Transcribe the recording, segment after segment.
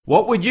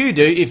What would you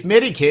do if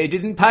Medicare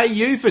didn't pay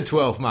you for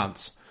 12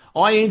 months?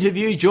 I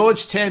interview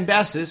George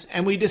Tambassis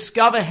and we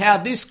discover how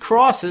this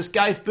crisis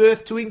gave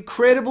birth to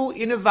incredible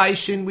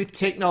innovation with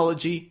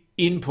technology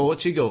in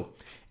Portugal.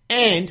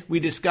 And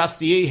we discuss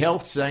the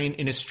e-health scene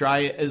in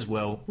Australia as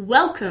well.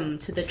 Welcome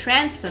to the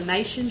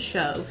Transformation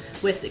Show,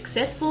 where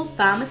successful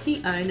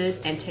pharmacy owners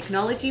and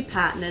technology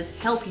partners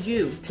help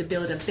you to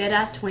build a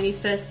better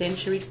 21st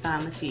century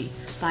pharmacy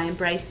by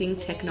embracing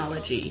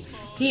technology.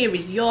 Here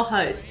is your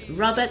host,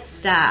 Robert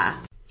Starr.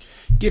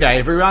 G'day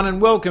everyone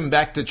and welcome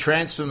back to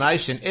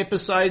Transformation,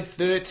 episode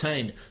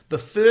 13, the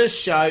first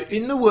show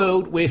in the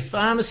world where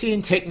pharmacy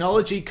and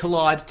technology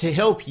collide to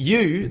help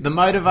you, the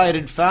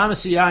motivated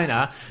pharmacy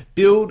owner,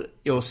 build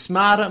your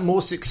smarter,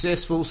 more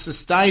successful,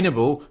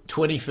 sustainable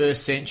 21st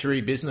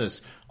century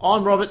business.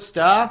 I'm Robert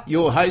Starr,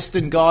 your host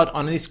and guide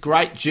on this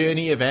great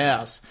journey of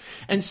ours.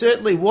 And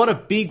certainly what a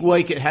big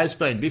week it has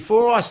been.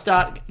 Before I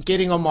start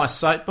getting on my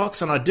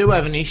soapbox, and I do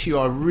have an issue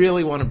I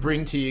really want to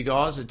bring to you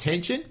guys'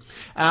 attention,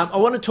 I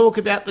want to talk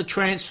about the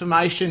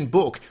Transformation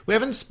book. We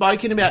haven't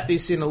spoken about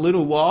this in a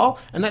little while,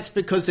 and that's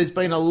because there's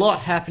been a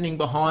lot happening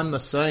behind the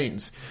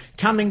scenes.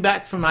 Coming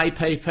back from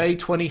APP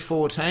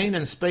 2014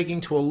 and speaking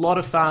to a lot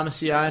of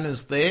pharmacy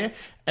owners there,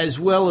 as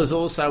well as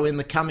also in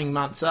the coming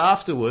months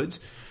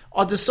afterwards,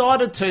 I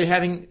decided to,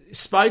 having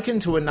spoken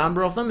to a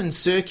number of them and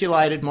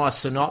circulated my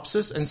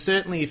synopsis, and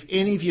certainly if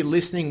any of you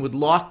listening would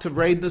like to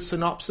read the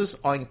synopsis,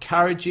 I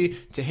encourage you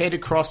to head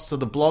across to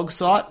the blog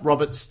site,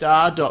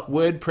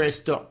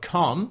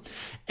 robertstar.wordpress.com,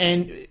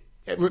 and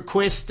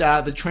request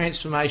the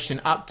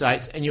transformation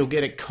updates, and you'll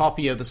get a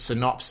copy of the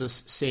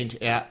synopsis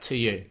sent out to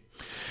you.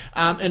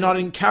 And I'd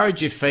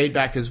encourage your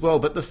feedback as well.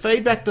 But the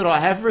feedback that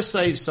I have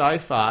received so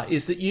far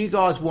is that you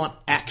guys want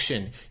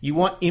action. You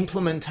want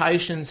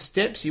implementation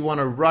steps. You want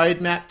a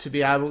roadmap to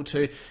be able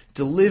to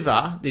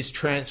deliver this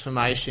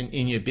transformation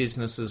in your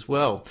business as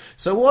well.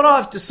 So what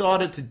I've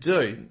decided to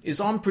do is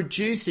I'm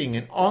producing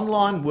an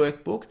online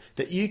workbook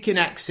that you can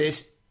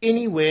access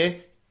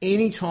anywhere,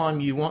 anytime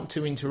you want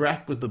to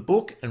interact with the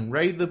book and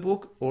read the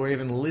book or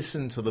even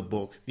listen to the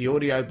book. The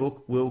audio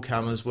book will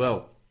come as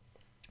well.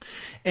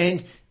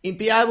 And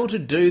be able to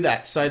do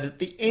that so that at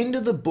the end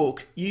of the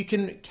book you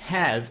can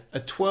have a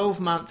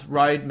 12-month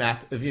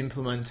roadmap of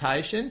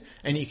implementation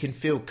and you can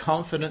feel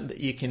confident that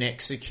you can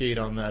execute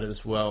on that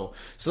as well.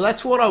 So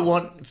that's what I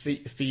want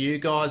for you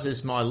guys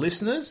as my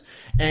listeners.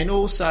 And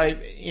also,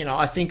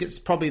 I think it's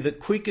probably the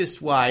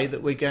quickest way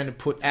that we're going to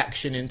put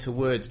action into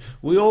words.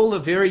 We all are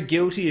very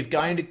guilty of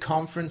going to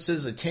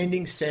conferences,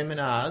 attending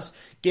seminars,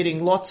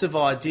 getting lots of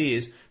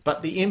ideas,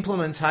 but the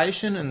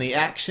implementation and the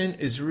action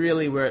is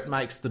really where it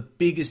makes the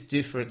biggest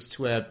difference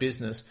to our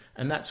business,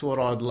 and that's what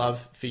I'd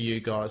love for you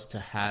guys to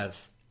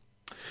have.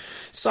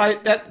 So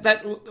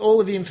that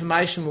all of the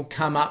information will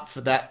come up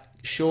for that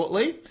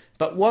shortly,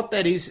 but what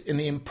that is, and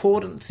the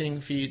important thing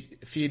for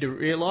you to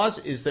realise,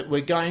 is that we're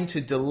going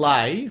to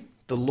delay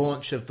the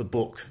launch of the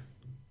book.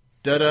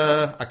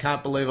 I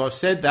can't believe I've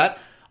said that.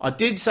 I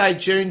did say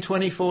June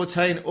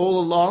 2014 all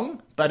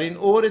along, but in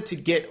order to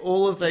get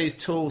all of these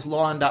tools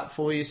lined up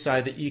for you so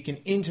that you can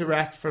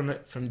interact from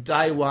it from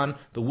day one,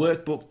 the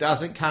workbook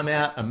doesn't come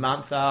out a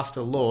month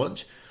after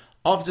launch,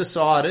 I've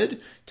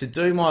decided to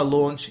do my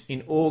launch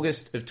in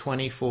August of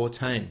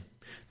 2014.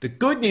 The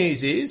good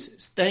news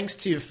is, thanks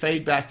to your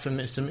feedback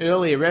from some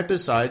earlier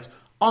episodes,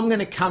 I'm going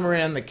to come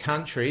around the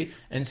country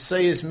and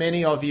see as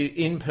many of you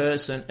in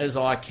person as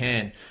I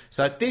can.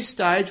 So at this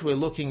stage, we're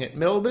looking at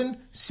Melbourne,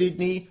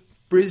 Sydney,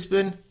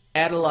 Brisbane,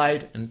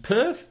 Adelaide and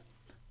Perth,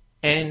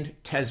 and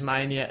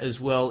Tasmania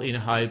as well in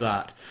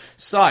Hobart.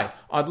 So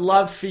I'd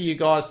love for you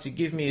guys to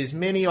give me as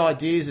many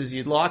ideas as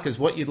you'd like, as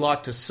what you'd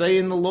like to see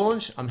in the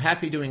launch. I'm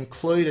happy to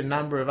include a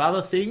number of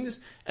other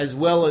things, as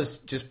well as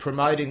just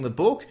promoting the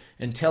book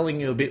and telling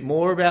you a bit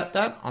more about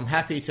that. I'm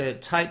happy to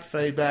take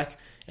feedback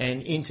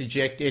and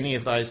interject any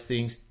of those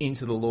things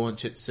into the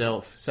launch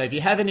itself. So if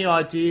you have any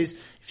ideas,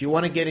 if you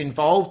want to get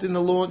involved in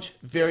the launch,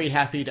 very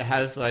happy to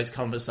have those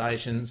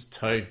conversations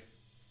too.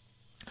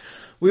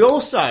 We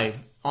also,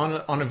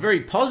 on a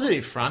very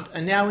positive front,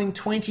 are now in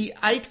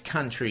 28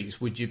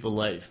 countries, would you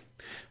believe?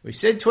 We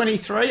said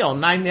 23, I'll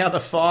name the other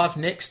 5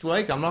 next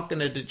week. I'm not going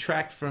to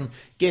detract from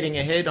getting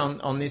ahead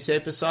on this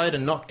episode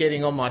and not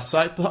getting on my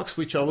soapbox,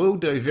 which I will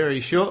do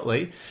very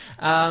shortly.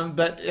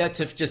 But that's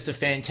just a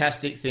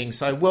fantastic thing.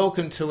 So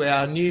welcome to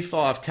our new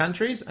 5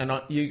 countries,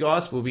 and you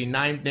guys will be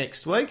named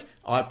next week.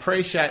 I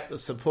appreciate the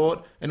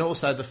support and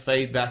also the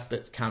feedback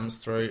that comes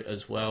through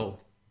as well.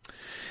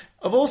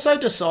 I've also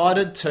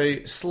decided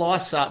to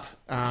slice up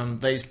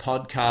these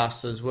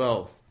podcasts as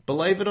well.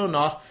 Believe it or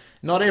not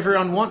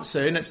everyone wants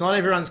to, and it's not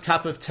everyone's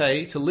cup of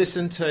tea to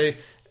listen to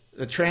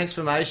the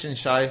Transformation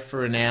Show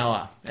for an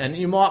hour. And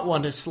you might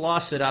want to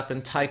slice it up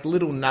and take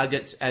little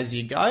nuggets as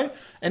you go.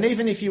 And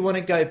even if you want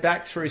to go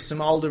back through some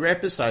older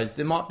episodes,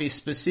 there might be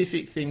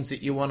specific things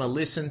that you want to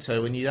listen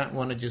to and you don't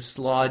want to just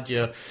slide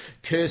your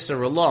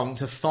cursor along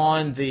to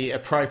find the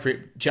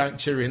appropriate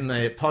juncture in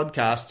the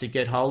podcast to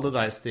get hold of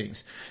those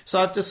things.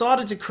 So I've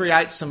decided to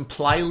create some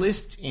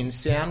playlists in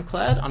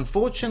SoundCloud.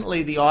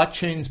 Unfortunately, the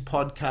iTunes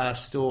podcast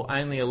store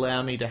only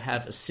allow me to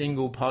have a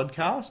single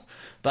podcast,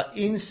 but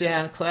in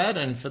SoundCloud,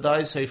 and for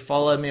those who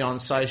follow me on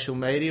social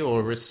media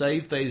or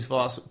receive these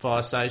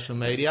via social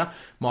media,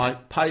 my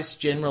posts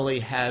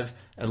generally have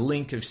a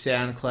link of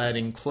SoundCloud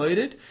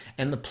included,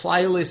 and the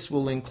playlist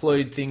will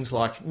include things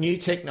like new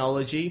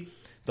technology,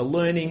 the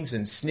learnings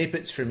and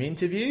snippets from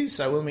interviews.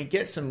 So when we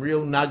get some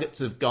real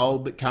nuggets of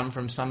gold that come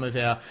from some of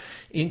our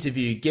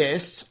interview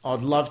guests,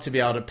 I'd love to be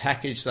able to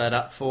package that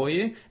up for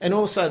you. And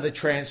also the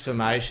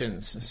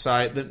transformations,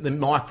 so the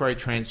micro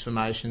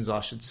transformations,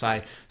 I should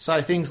say.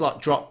 So things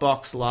like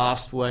Dropbox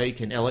last week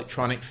and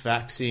electronic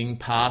faxing,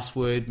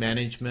 password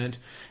management.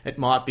 It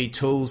might be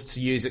tools to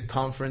use at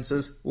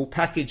conferences. We'll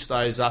package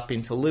those up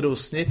into little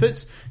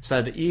snippets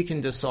so that you can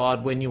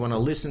decide when you want to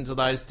listen to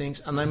those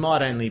things, and they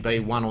might only be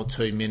 1 or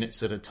 2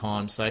 minutes at a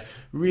time. So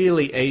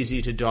really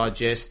easy to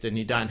digest, and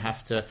you don't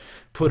have to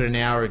put an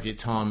hour of your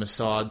time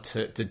aside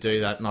to do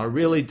that. And I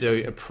really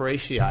do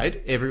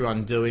appreciate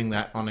everyone doing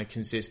that on a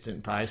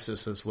consistent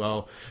basis as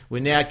well.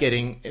 We're now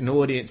getting an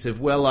audience of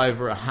well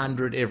over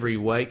 100 every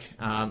week,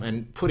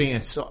 and putting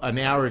an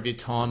hour of your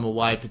time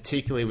away,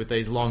 particularly with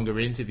these longer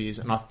interviews,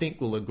 and I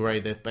think we'll agree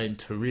they've been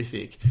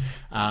terrific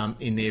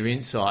in their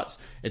insights.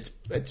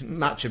 It's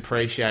much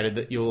appreciated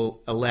that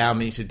you'll allow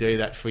me to do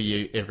that for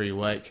you every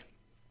week.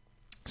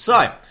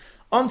 So,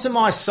 onto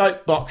my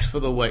soapbox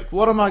for the week.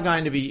 What am I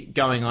going to be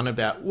going on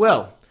about?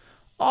 Well,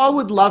 I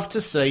would love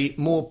to see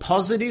more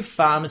positive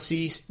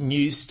pharmacy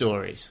news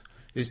stories.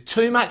 There's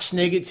too much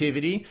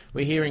negativity.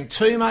 We're hearing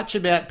too much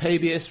about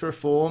PBS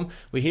reform.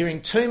 We're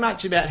hearing too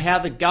much about how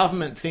the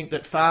government think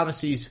that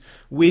pharmacies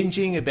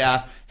whinging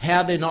about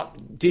how they're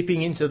not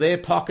dipping into their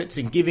pockets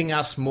and giving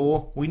us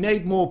more. We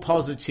need more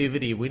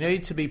positivity. We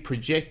need to be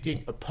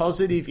projecting a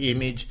positive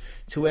image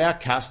to our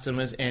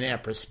customers and our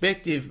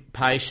prospective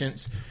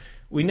patients.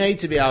 We need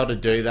to be able to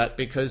do that,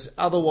 because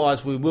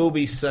otherwise we will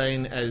be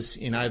seen as,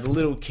 the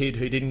little kid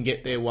who didn't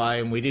get their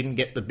way, and we didn't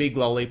get the big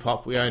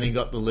lollipop, we only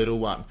got the little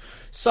one.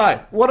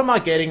 So, what am I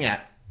getting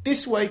at?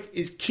 This week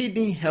is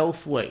Kidney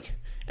Health Week,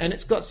 and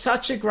it's got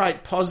such a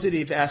great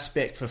positive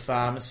aspect for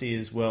pharmacy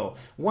as well.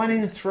 1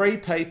 in 3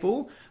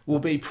 people will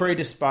be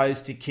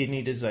predisposed to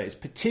kidney disease,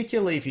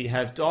 particularly if you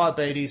have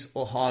diabetes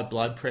or high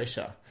blood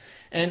pressure.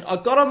 And I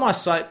got on my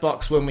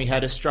soapbox when we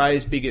had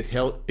Australia's biggest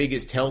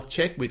health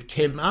check with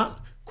Chemmart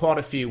quite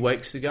a few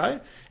weeks ago,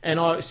 and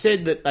I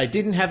said that they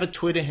didn't have a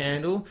Twitter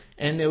handle,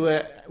 and there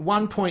were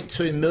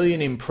 1.2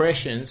 million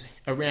impressions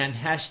around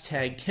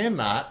hashtag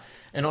Chemmart,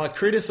 and I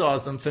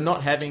criticised them for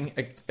not having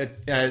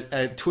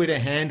a Twitter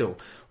handle.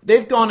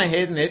 They've gone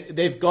ahead and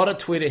they've got a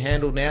Twitter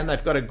handle now, and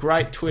they've got a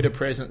great Twitter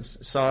presence.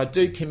 So I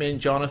do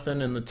commend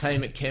Jonathan and the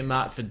team at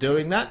Chemmart for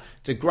doing that.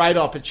 It's a great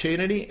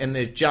opportunity, and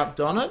they've jumped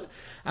on it.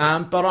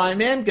 But I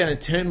am going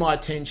to turn my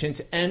attention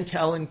to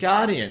Amcal and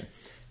Guardian.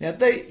 Now,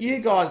 you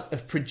guys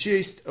have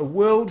produced a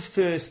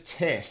world-first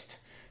test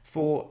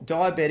for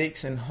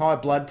diabetics and high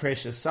blood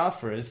pressure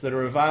sufferers that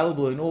are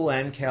available in all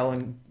Amcal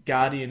and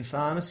Guardian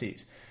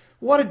pharmacies.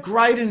 What a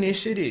great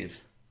initiative.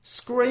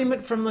 Scream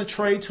it from the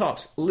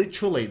treetops,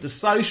 literally, the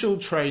social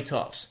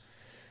treetops.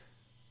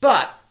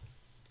 But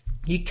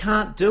you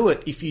can't do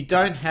it if you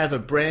don't have a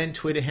brand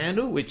Twitter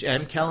handle, which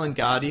Amcal and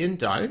Guardian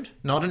don't,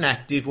 not an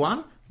active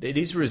one. It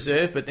is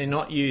reserved, but they're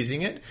not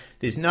using it.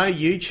 There's no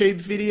YouTube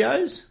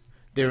videos.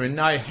 There are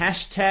no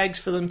hashtags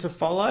for them to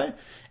follow.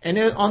 And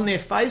on their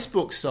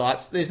Facebook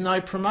sites, there's no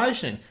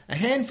promotion. A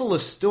handful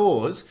of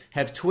stores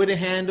have Twitter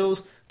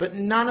handles, but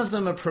none of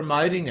them are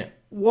promoting it.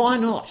 Why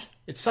not?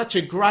 It's such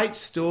a great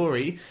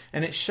story,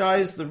 and it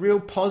shows the real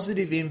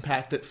positive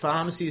impact that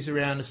pharmacies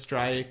around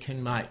Australia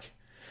can make.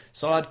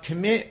 So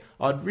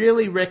I'd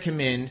really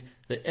recommend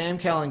that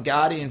Amcal and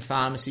Guardian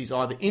pharmacies,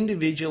 either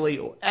individually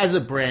or as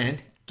a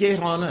brand, get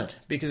on it,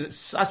 because it's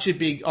such a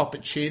big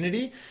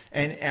opportunity,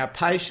 and our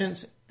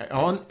patients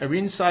are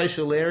in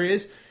social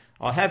areas.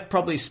 I have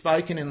probably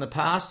spoken in the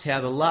past how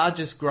the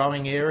largest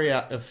growing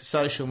area of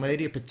social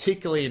media,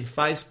 particularly in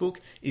Facebook,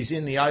 is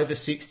in the over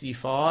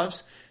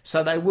 65s.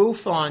 So they will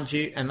find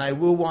you, and they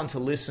will want to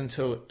listen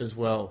to it as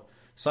well.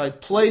 So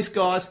please,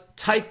 guys,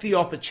 take the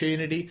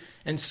opportunity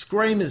and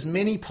scream as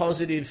many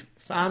positive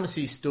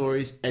pharmacy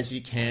stories as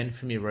you can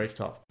from your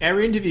rooftop. Our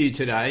interview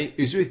today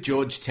is with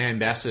George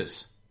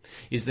Tambassis.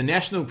 He's the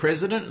National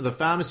President of the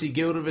Pharmacy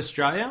Guild of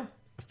Australia,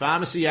 a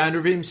pharmacy owner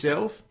of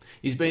himself.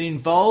 He's been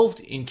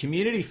involved in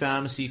community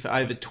pharmacy for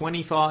over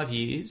 25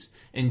 years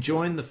and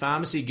joined the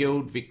Pharmacy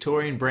Guild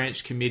Victorian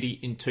Branch Committee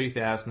in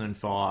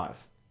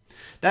 2005.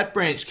 That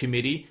branch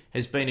committee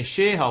has been a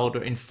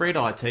shareholder in Fred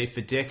IT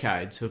for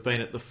decades, who have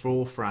been at the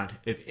forefront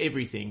of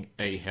everything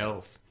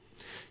e-health.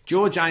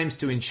 George aims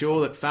to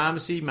ensure that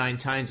pharmacy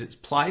maintains its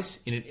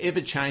place in an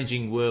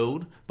ever-changing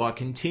world by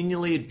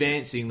continually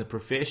advancing the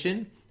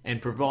profession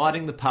and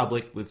providing the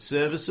public with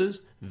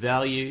services,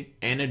 value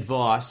and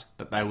advice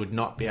that they would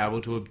not be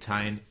able to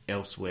obtain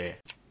elsewhere.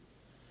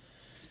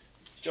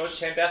 George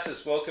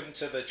Tambassis, welcome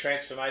to the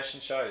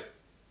Transformation Show.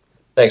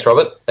 Thanks,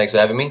 Robert. Thanks for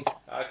having me.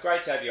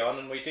 Great to have you on,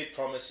 and we did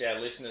promise our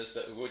listeners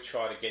that we would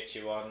try to get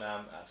you on,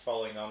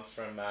 following on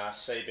from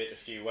CeBIT a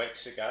few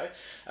weeks ago.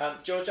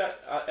 George,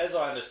 as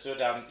I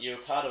understood, you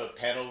were part of a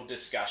panel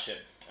discussion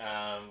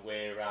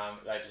where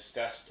they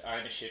discussed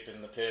ownership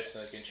in the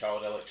personally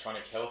controlled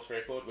electronic health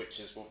record,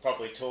 which, as we'll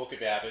probably talk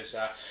about, is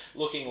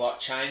looking like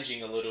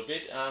changing a little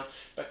bit.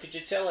 But could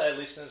you tell our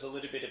listeners a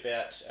little bit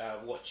about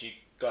what you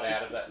got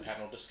out of that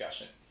panel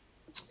discussion?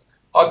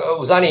 I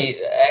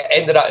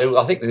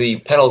think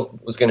the panel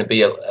was going to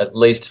be at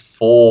least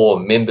 4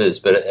 members,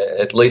 but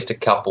at least a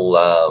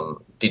couple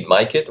did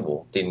make it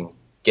or didn't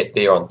get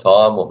there on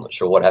time. I'm not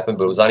sure what happened,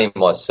 but it was only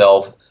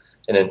myself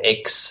and an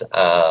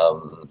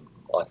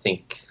I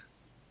think,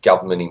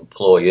 government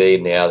employee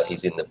now that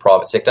he's in the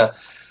private sector.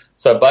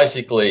 So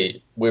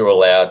basically, we were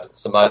allowed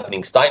some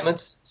opening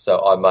statements.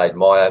 So I made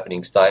my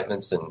opening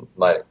statements and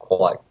made it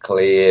quite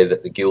clear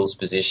that the Guild's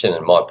position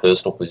and my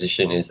personal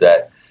position is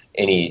that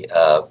any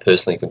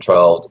personally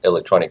controlled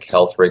electronic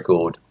health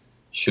record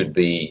should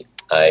be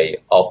a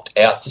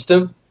opt-out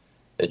system.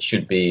 It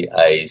should be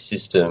a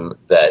system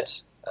that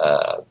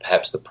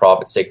perhaps the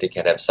private sector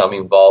can have some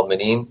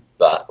involvement in,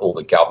 but all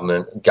the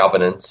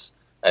governance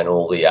and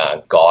all the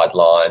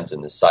guidelines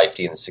and the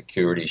safety and the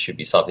security should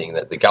be something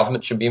that the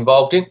government should be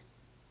involved in.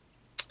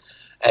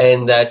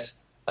 And that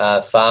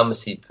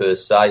pharmacy per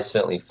se,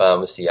 certainly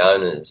pharmacy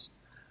owners,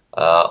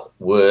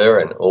 were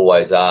and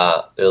always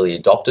are early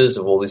adopters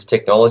of all this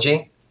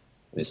technology,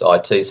 this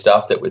IT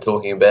stuff that we're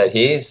talking about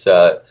here.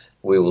 So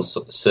we will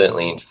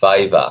certainly in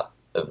favour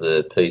of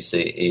the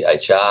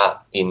PCEHR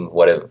in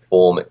whatever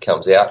form it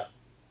comes out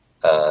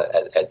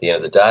at the end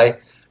of the day.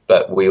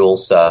 But we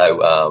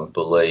also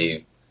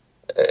believe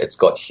it's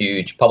got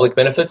huge public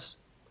benefits,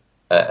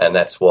 and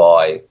that's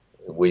why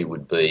we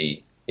would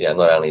be,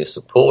 not only a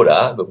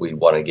supporter, but we'd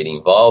want to get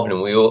involved,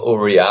 and we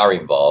already are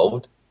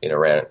involved in a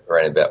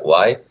roundabout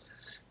way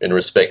in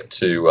respect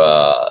to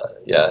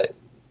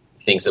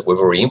things that we've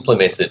already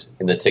implemented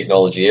in the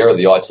technology area,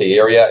 the IT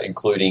area,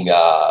 including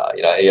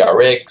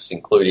ERX,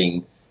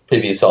 including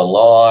PBS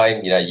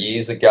Online,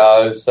 years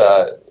ago.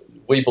 So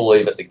we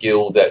believe at the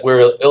Guild that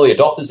we're early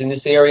adopters in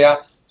this area,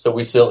 so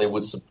we certainly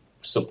would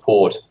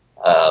support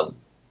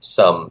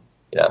some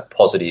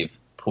positive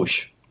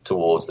push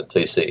towards the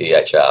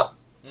PCEHR.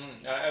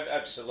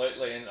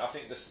 Absolutely, and I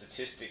think the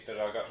statistic that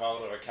I got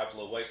hold of a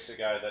couple of weeks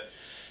ago that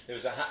there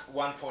was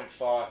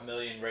 1.5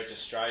 million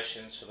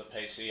registrations for the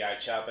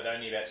PCHR, but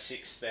only about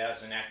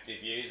 6,000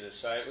 active users.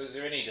 So was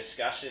there any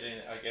discussion,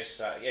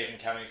 even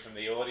coming from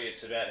the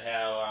audience, about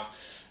how,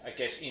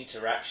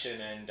 interaction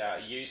and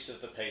use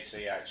of the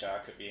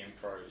PCHR could be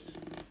improved?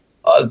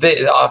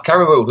 I can't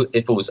remember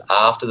if it was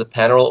after the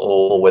panel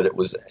or whether it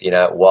was,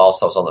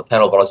 whilst I was on the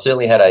panel, but I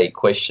certainly had a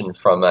question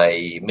from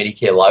a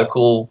Medicare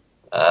local,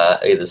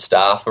 either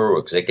staffer or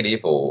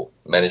executive or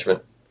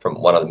management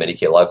from one of the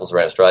Medicare locals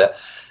around Australia.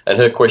 And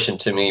her question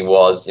to me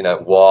was,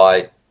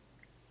 why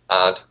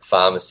aren't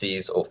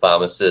pharmacies or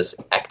pharmacists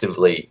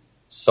actively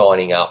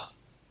signing up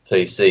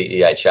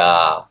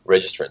PCEHR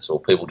registrants or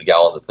people to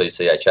go on the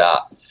PCEHR?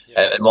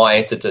 Yeah. And my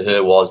answer to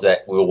her was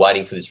that we were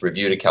waiting for this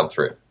review to come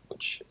through,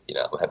 which,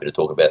 I'm happy to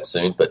talk about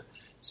soon. But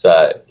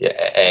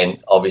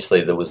and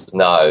obviously there was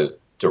no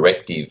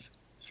directive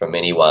from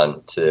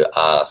anyone to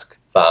ask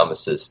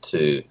pharmacists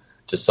to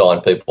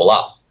sign people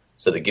up.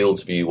 So the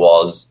Guild's view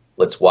was,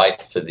 let's wait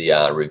for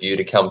the review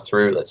to come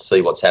through. Let's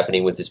see what's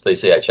happening with this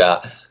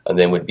PCHR, and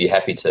then we'd be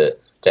happy to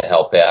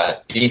help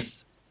out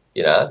if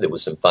there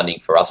was some funding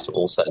for us to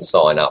also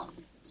sign up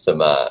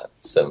some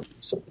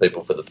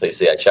people for the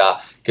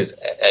PCHR. Because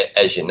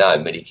as you know,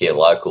 Medicare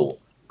Local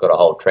got a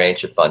whole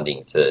tranche of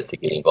funding to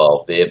get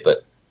involved there,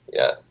 but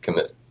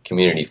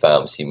community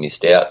pharmacy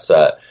missed out.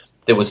 So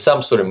there was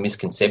some sort of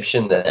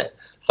misconception that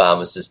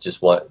pharmacists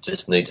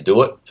just need to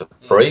do it for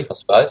free, I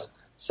suppose.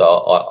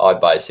 So I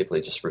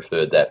basically just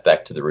referred that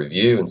back to the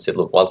review and said,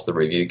 look, once the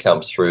review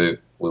comes through,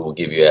 we will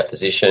give you our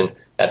position.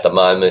 At the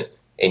moment,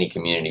 any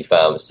community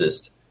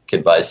pharmacist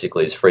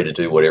is free to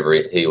do whatever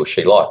he or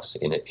she likes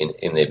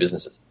in their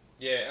businesses.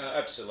 Yeah,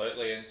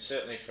 absolutely, and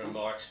certainly from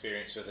my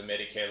experience with the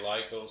Medicare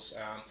locals,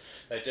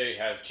 they do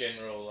have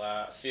general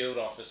field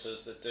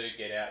officers that do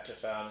get out to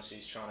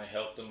pharmacies trying to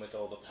help them with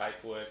all the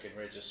paperwork and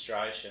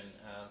registration.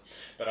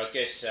 But I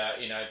guess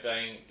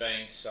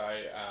being so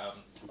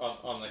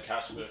on the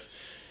cusp of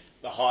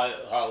the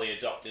highly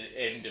adopted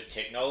end of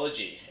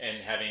technology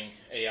and having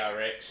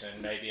ERX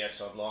and PBS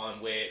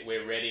Online,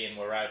 we're ready and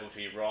we're able to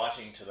be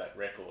writing to that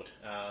record.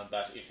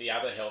 But if the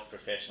other health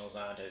professionals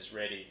aren't as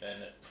ready,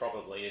 then it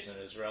probably isn't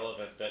as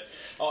relevant. But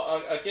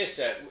I guess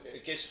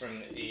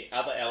from the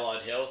other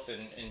allied health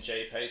and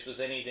GPs, was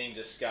anything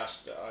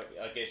discussed,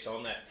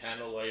 on that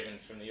panel or even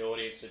from the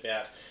audience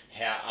about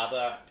how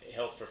other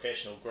health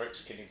professional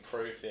groups can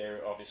improve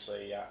their,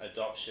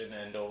 adoption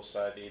and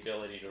also the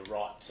ability to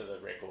write to the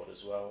record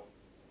as well?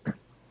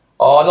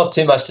 Oh, not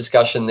too much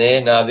discussion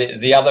there. No,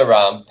 the other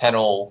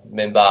panel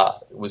member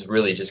was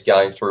really just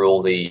going through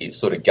all the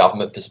sort of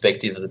government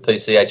perspective of the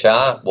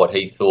PCHR, what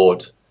he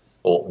thought,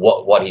 or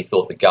what he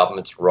thought the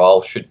government's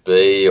role should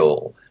be,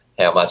 or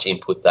how much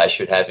input they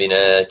should have in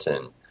it.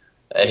 And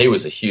he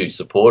was a huge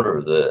supporter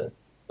of the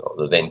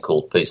then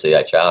called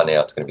PCHR.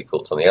 Now it's going to be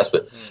called something else,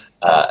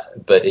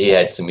 but he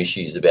had some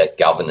issues about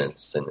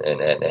governance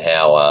and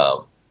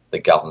how the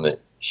government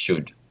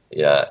should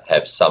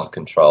have some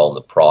control on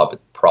the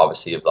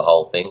privacy of the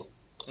whole thing.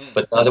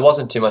 But no, there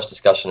wasn't too much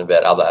discussion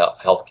about other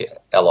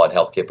allied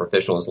healthcare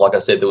professionals. Like I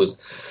said, there was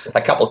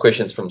a couple of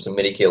questions from some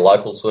Medicare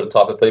local sort of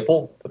type of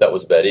people, but that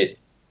was about it.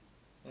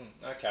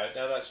 Okay,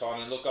 no, that's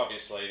fine. And look,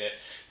 obviously,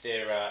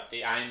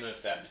 the aim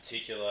of that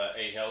particular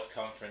eHealth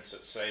conference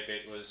at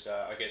CeBIT was,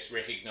 I guess,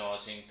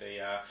 recognising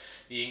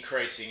the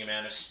increasing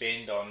amount of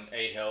spend on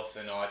eHealth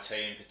and IT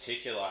in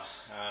particular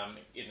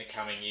in the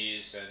coming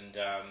years, and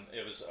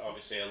it was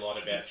obviously a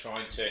lot about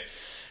trying to,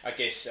 I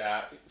guess,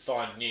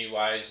 find new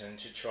ways and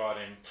to try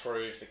to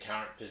improve the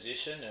current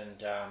position.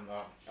 And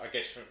I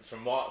guess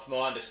from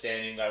my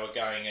understanding, they were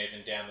going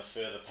even down the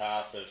further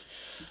path of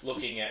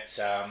looking at.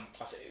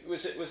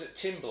 Was it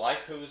Tim Blake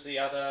who was the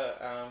other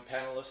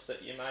panellist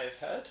that you may have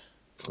had?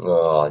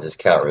 Oh, I just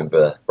can't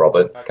remember,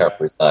 Robert. Okay. Can't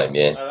remember his name,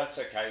 yeah. No, that's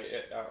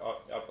okay.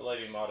 I believe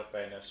he might have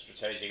been a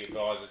strategic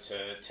advisor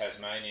to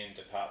Tasmanian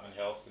Department of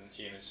Health and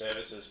Human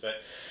Services. But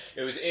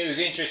it was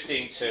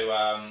interesting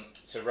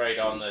to read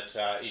on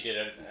that he did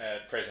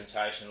a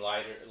presentation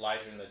later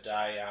in the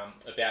day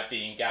about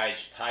the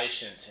engaged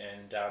patient,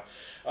 and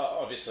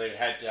obviously we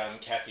had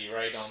Kathy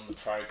Reid on the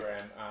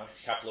program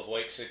a couple of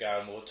weeks ago,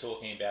 and we were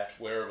talking about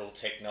wearable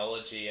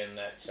technology and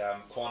that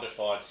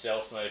quantified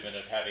self-movement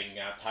of having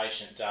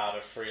patient data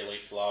freely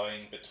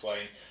flowing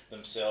between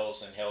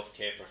themselves and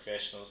healthcare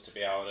professionals to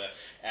be able to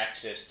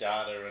access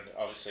data and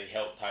obviously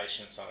help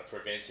patients on a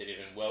preventative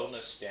and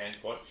wellness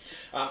standpoint.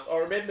 I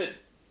remember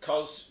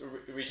Cos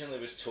originally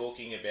was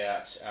talking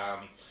about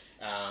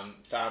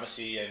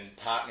pharmacy and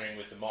partnering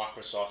with the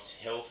Microsoft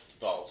Health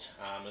Vault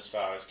as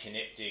far as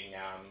connecting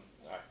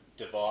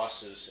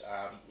devices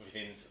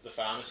within the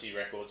pharmacy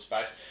record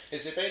space.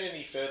 Has there been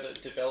any further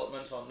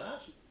development on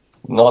that?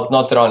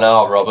 Not that I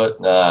know of,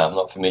 Robert. No, I'm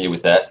not familiar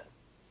with that.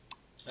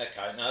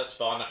 Okay, no, that's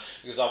fine,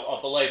 because I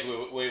believe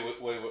we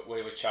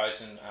were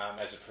chosen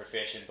as a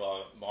profession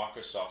by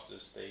Microsoft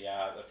as the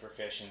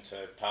profession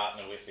to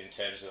partner with in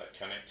terms of that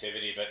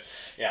connectivity. But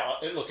yeah,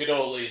 look, it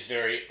all is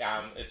very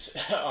it's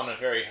on a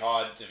very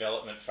high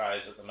development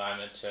phase at the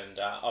moment, and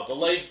I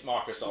believe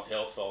Microsoft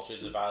Health Vault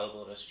is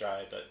available in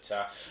Australia,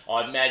 but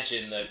I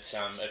imagine that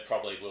it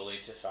probably will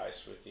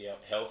interface with the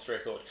health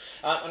record.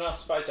 And I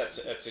suppose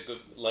that's a good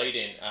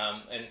lead-in.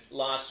 And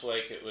last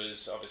week it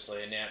was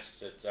obviously announced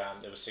that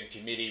there was some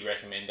committee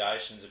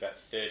recommendations, about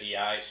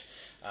 38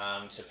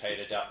 to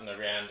Peter Dutton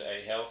around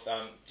eHealth.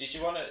 Did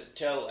you want to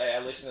tell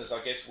our listeners,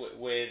 I guess,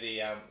 where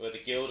the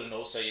Guild and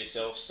also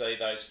yourself see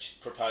those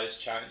proposed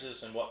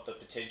changes and what the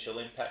potential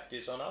impact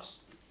is on us?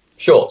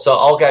 Sure. So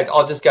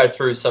I'll just go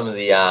through some of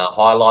the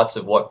highlights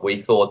of what we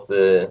thought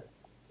the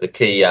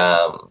key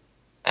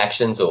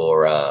actions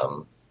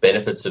or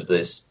benefits of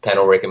this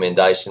panel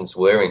recommendations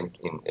were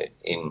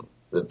in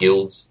the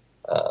Guild's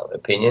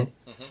opinion.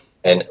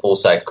 And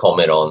also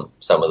comment on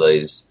some of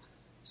these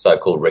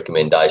so-called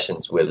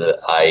recommendations, whether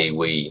A,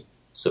 we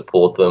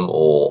support them,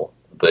 or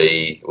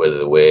B,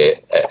 whether we're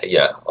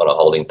on a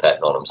holding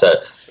pattern on them.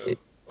 So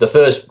the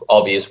first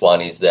obvious one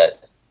is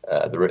that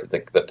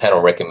the panel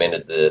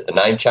recommended the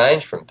name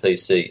change from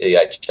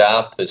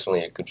PCEHR,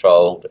 Personally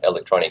Controlled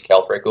Electronic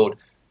Health Record,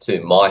 to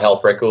My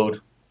Health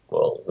Record.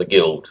 Well, the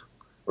Guild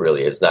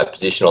really has no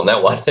position on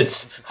that one.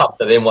 It's up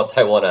to them what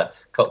they want to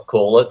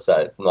call it,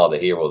 so neither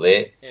here or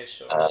there. Yeah,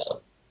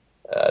 sure.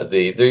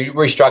 The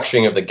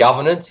restructuring of the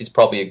governance is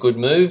probably a good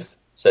move.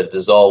 So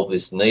dissolve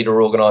this NEDA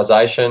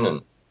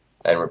organisation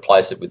and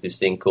replace it with this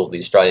thing called the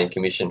Australian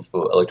Commission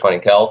for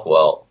Electronic Health.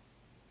 Well,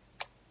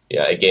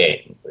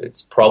 again,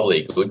 it's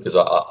probably good because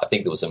I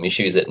think there were some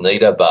issues at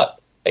NEDA, but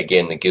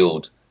again, the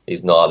Guild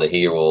is neither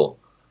here or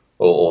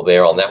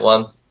there on that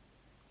one.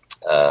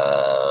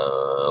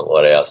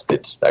 What else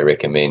did they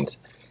recommend?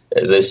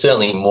 There's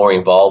certainly more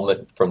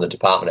involvement from the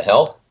Department of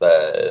Health.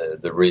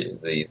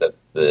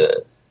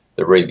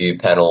 The review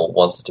panel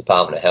wants the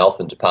Department of Health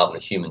and Department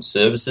of Human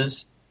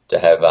Services to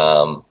have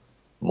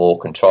more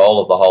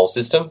control of the whole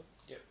system.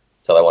 Yep.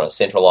 So they want to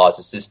centralise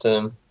the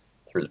system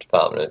through the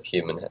Department of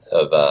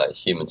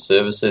Human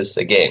Services.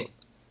 Again,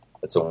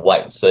 it's a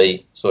wait and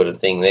see sort of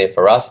thing there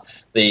for us.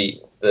 The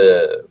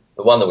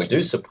one that we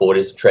do support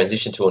is a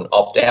transition to an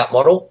opt-out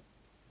model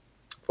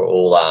for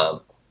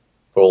all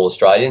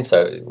Australians.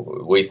 So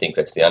we think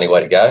that's the only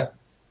way to go.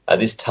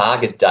 This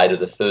target date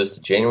of the 1st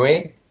of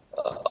January.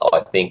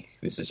 I think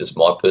this is just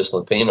my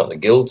personal opinion, not the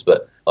Guild's,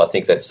 but I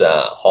think that's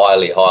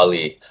highly,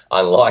 highly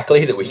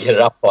unlikely that we get it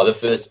up by the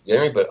 1st of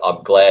January, but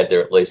I'm glad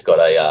they're at least got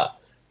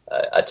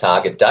a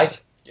target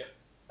date.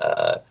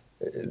 Yep.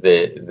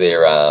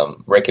 They're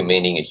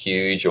recommending a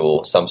huge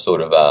or some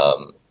sort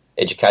of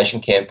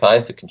education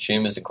campaign for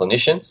consumers and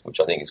clinicians, which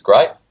I think is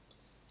great.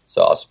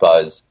 So I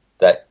suppose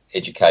that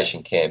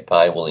education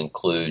campaign will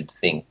include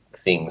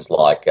things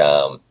like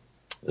the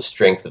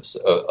strength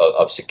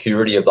of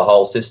security of the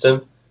whole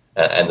system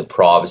and the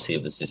privacy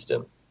of the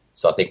system.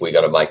 So I think we've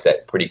got to make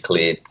that pretty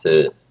clear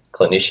to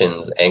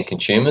clinicians and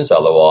consumers.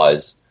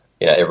 Otherwise,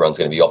 everyone's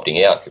going to be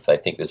opting out if they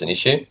think there's an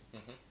issue.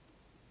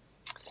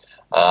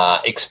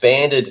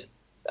 Expanded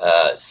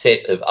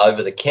set of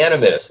over-the-counter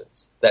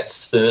medicines. That's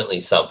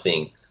certainly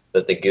something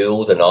that the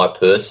Guild and I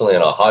personally,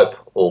 and I hope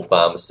all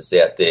pharmacists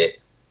out there,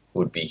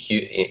 would be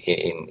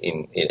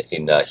in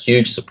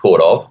huge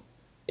support of,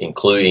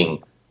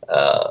 including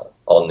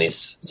on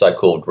this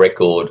so-called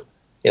record,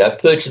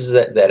 purchases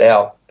that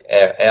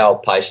our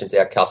patients,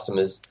 our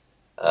customers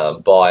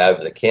buy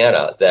over the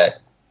counter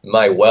that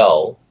may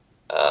well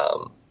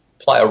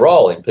play a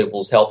role in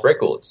people's health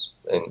records.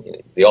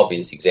 And the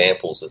obvious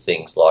examples are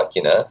things like,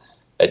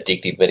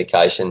 addictive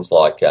medications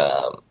like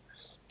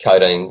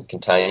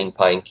codeine-containing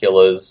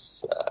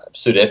painkillers,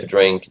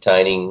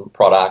 pseudoephedrine-containing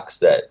products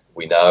that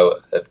we know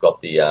have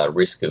got the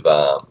risk of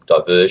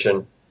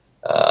diversion,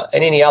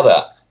 and any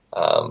other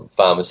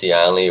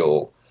pharmacy-only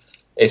or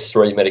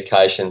S3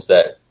 medications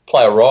that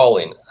play a role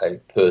in a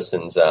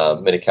person's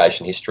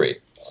medication history.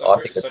 So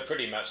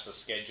pretty much the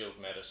scheduled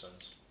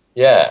medicines.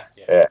 Yeah.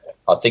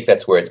 I think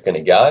that's where it's going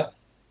to go.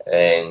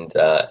 And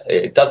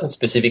it doesn't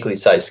specifically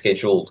say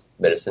scheduled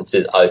medicine, it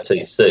says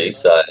OTC,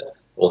 so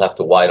we'll have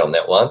to wait on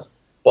that one.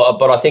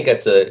 But I think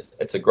it's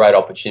a great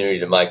opportunity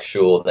to make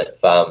sure that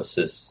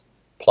pharmacists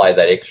play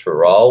that extra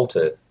role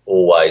to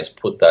always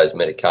put those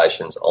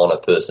medications on a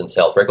person's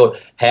health record.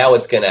 How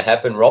it's going to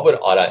happen, Robert,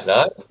 I don't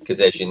know, because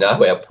as you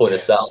know, our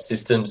point-of-sale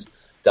systems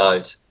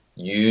don't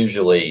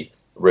usually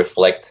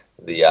reflect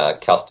the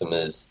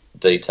customer's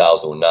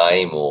details or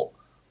name or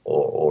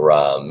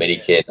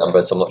Medicare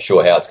number, so I'm not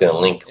sure how it's going to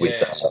link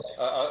with.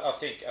 I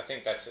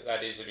think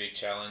that is a big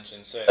challenge,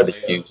 and certainly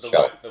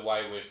the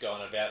way we've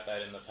gone about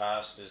that in the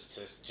past is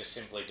to just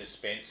simply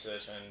dispense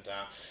it and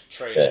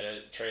treat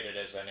it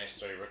as an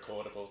S3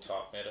 recordable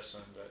type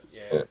medicine. But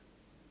it's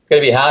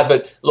going to be hard.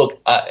 But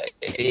look,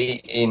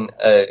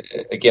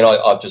 again,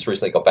 I've just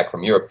recently got back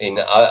from Europe. In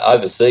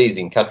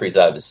countries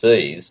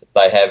overseas,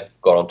 they have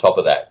got on top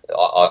of that.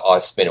 I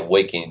spent a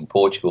week in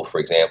Portugal, for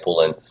example,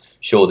 and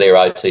sure, their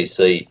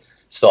OTC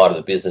side of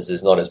the business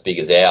is not as big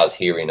as ours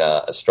here in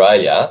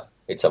Australia.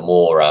 It's a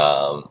more,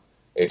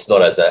 it's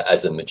not as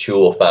a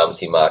mature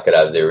pharmacy market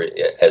over there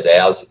as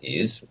ours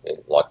is.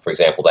 Like, for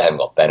example, they haven't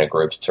got banner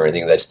groups or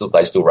anything. They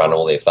still run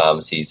all their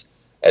pharmacies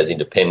as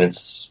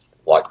independents,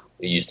 like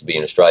it used to be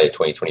in Australia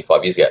 20,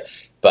 25 years ago.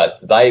 But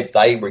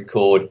they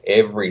record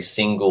every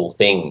single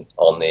thing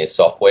on their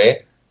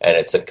software, and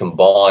it's a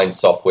combined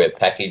software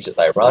package that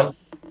they run.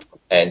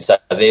 And so,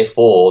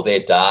 therefore,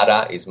 their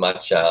data is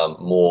much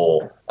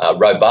more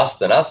robust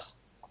than us,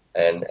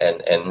 and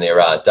their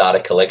data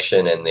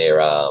collection and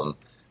their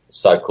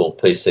so-called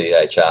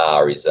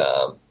PCHR is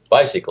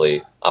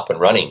basically up and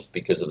running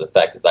because of the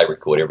fact that they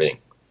record everything.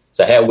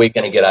 So how we're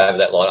going to get over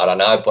that line, I don't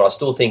know, but I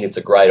still think it's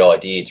a great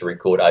idea to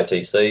record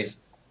OTCs.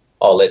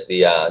 I'll let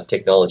the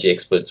technology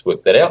experts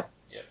work that out.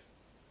 Yep.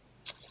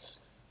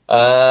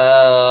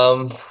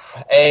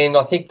 And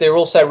I think they're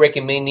also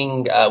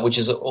recommending, which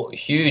is a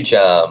huge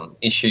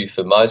issue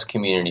for most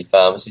community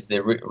pharmacies,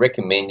 they're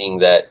recommending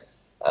that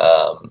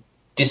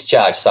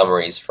discharge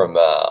summaries from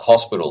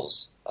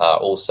hospitals are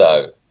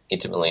also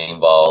intimately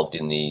involved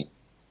in the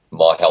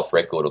My Health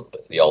record of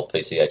the old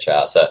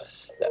PCHR. So,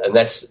 and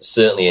that's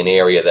certainly an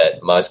area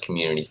that most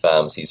community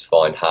pharmacies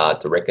find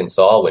hard to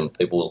reconcile when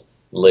people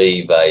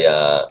leave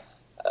a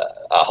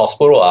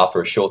hospital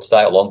after a short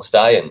stay, a long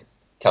stay, and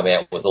come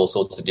out with all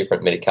sorts of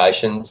different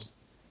medications.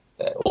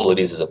 All it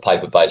is a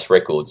paper-based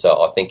record.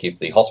 So I think if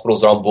the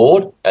hospitals are on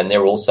board and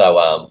they're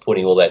also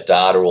putting all that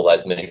data, all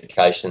those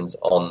medications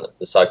on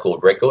the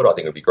so-called record, I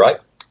think it would be great.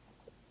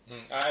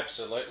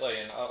 Absolutely,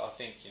 and I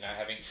think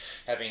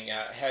having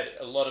had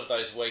a lot of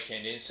those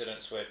weekend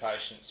incidents where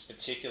patients,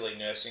 particularly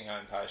nursing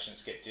home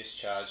patients, get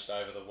discharged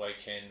over the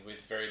weekend with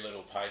very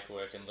little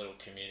paperwork and little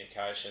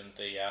communication,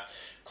 the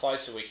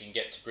closer we can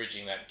get to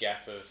bridging that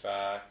gap of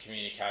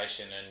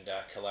communication and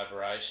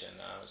collaboration,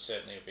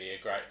 certainly will be a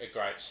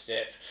great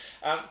step.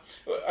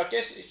 I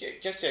guess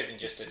just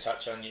to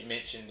touch on, you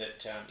mentioned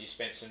that you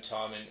spent some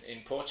time in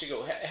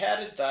Portugal. How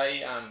did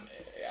they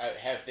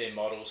have their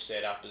model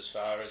set up as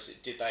far as,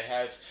 did they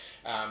have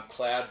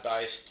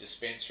cloud-based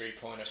dispensary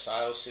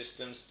point-of-sale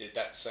systems? Did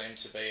that seem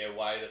to be a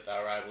way that they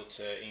were able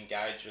to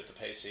engage with the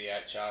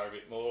PCHR a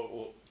bit more,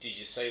 or did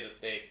you see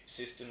that their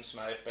systems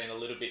may have been a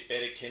little bit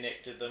better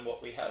connected than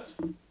what we have?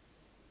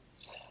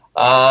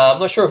 I'm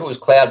not sure if it was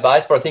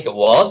cloud-based, but I think it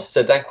was,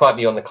 so don't quote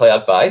me on the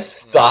cloud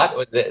base.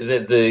 But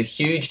the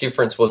huge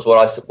difference was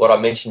what I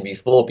mentioned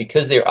before,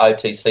 because their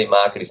OTC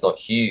market is not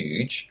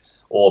huge,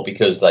 or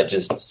because they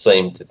just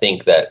seem to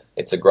think that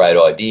it's a great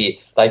idea,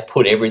 they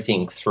put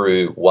everything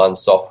through one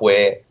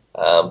software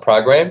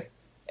program,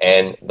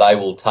 and they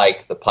will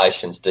take the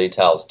patient's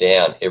details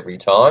down every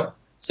time.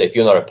 So if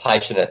you're not a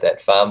patient at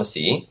that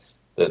pharmacy,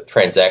 the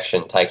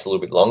transaction takes a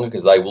little bit longer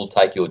because they will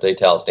take your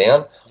details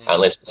down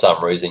unless for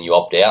some reason you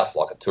opt out,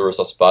 like a tourist,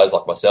 I suppose,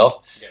 like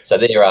myself. Yep. So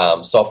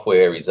their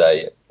software is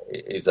a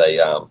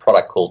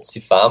product called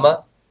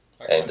Sifama,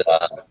 Okay.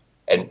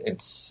 and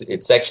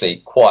it's actually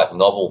quite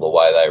novel the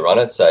way they run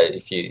it. So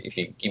if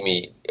you give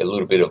me a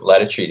little bit of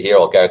latitude here,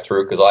 I'll go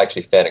through because I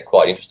actually found it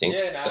quite interesting.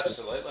 Yeah, no,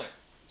 absolutely.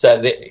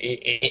 So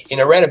in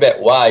a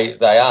roundabout way,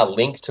 they are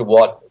linked to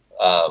what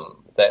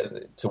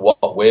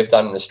we've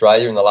done in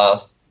Australia in the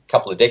last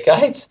couple of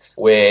decades,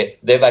 where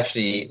they've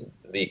actually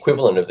the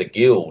equivalent of the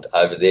guild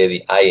over there,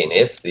 the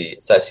ANF, the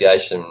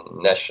Association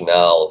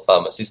Nationale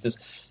Pharmacistes,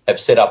 have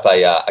set up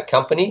a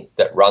company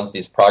that runs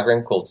this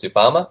program called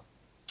Sifama.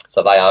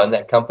 So they own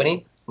that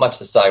company, much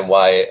the same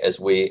way as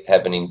we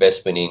have an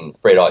investment in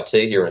Fred IT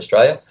here in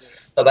Australia.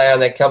 So they own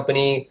that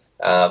company.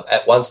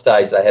 At one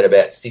stage, they had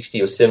about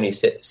 60 or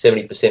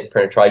 70%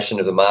 penetration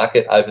of the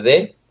market over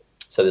there.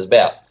 So there's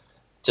about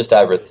just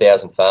over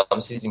 1,000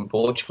 pharmacies in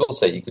Portugal.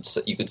 So you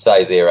could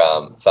say their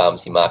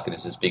pharmacy market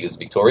is as big as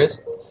Victoria's.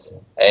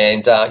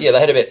 And they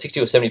had about 60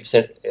 or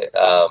 70%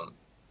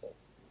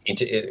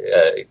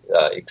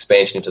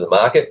 expansion into the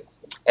market.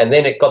 And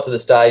then it got to the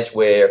stage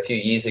where a few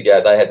years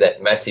ago they had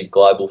that massive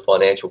global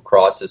financial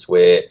crisis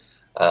where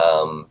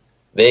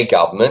their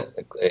government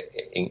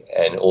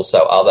and also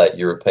other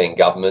European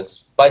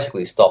governments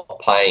basically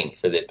stopped paying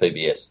for their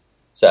PBS.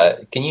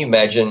 So can you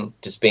imagine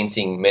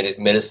dispensing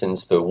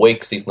medicines for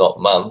weeks, if not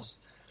months,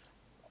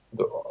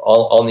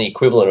 on the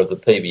equivalent of the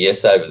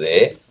PBS over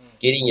there,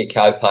 getting your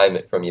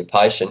co-payment from your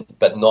patient,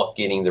 but not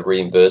getting the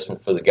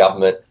reimbursement for the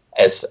government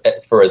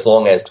for as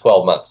long as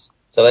 12 months?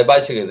 So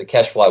the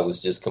cash flow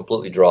was just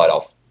completely dried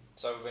off.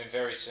 So we've been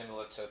very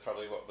similar to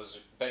probably what was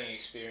being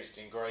experienced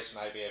in Greece,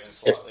 maybe even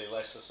slightly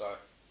less or so.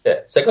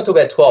 Yeah, so it got to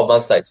about 12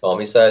 months,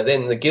 Tommy. So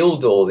then the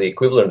guild, or the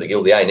equivalent of the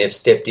guild, the ANF,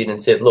 stepped in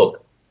and said,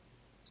 look,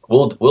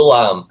 we'll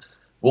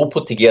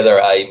put together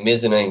a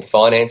mezzanine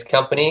finance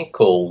company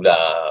called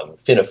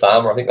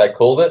Finapharma, I think they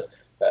called it.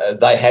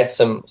 They had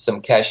some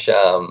cash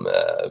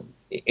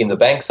in the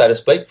bank, so to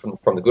speak,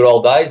 from the good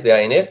old days, the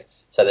ANF.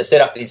 So they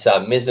set up this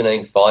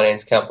mezzanine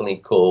finance company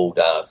called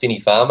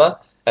Finapharma,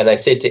 and they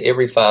said to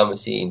every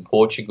pharmacy in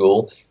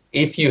Portugal,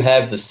 if you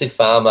have the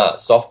Sifama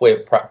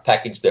software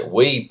package that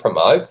we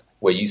promote,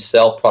 where you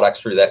sell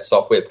products through that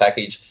software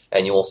package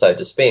and you also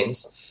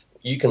dispense,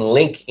 you can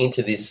link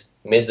into this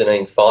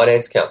mezzanine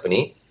finance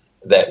company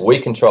that we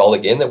control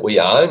again, that we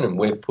own, and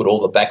we've put all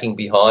the backing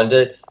behind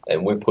it,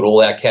 and we've put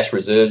all our cash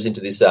reserves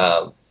into this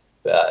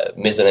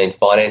mezzanine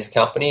finance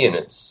company, and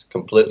it's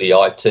completely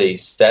IT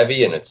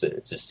savvy, and it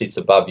sits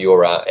above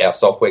our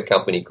software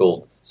company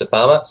called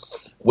Sifama.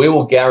 We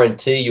will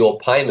guarantee your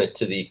payment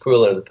to the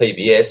equivalent of the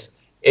PBS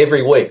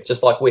every week,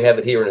 just like we have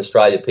it here in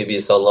Australia,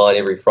 PBS Online,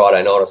 every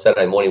Friday night or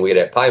Saturday morning we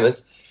get our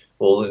payments.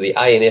 Well, the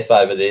ANF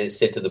over there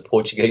said to the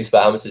Portuguese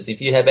pharmacists,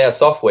 if you have our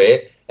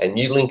software and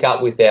you link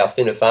up with our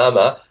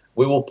Finapharma,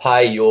 we will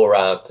pay your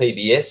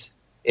PBS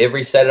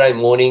every Saturday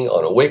morning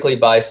on a weekly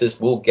basis.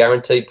 We'll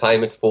guarantee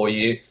payment for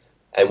you,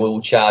 and we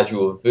will charge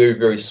you a very,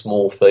 very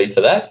small fee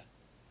for that.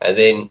 And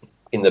then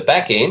in the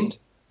back end,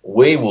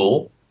 we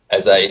will,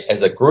 as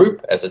a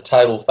group, as a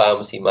total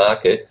pharmacy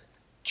market,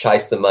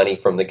 chase the money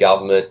from the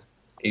government,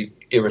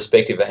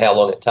 irrespective of how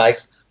long it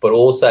takes, but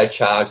also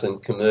charge them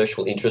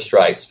commercial interest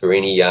rates for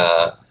any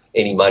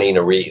money in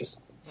arrears.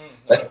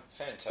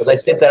 So they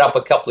set that up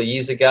a couple of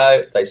years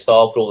ago. They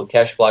solved all the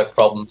cash flow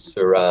problems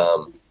for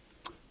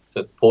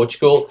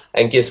Portugal.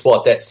 And guess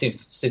what? That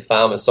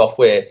Sifama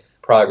software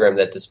program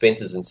that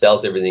dispenses and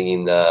sells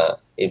everything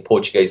in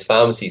Portuguese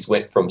pharmacies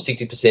went from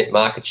 60%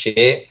 market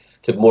share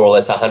to more or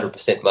less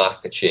 100%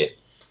 market share.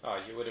 Oh,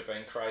 you would have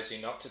been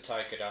crazy not to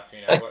take it up.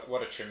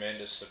 What a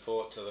tremendous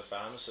support to the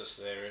pharmacists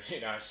there.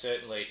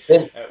 Certainly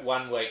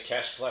 1 week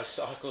cash flow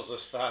cycles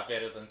is far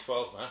better than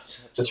 12 months.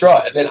 Absolutely. That's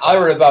right. And then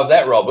over and above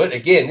that, Robert,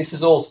 again, this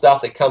is all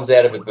stuff that comes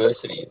out of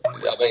adversity.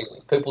 I mean,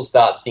 people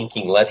start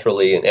thinking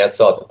laterally and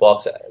outside the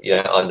box,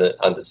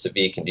 under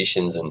severe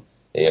conditions and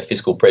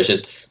fiscal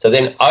pressures. So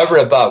then over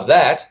and above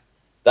that,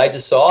 they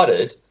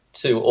decided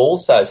to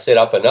also set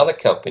up another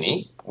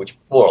company, which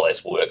more or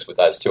less works with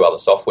those two other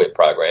software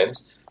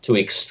programs, to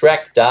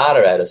extract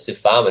data out of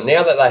Sifama.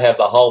 Now that they have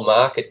the whole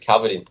market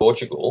covered in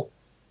Portugal,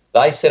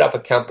 they set up a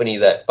company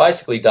that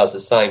basically does the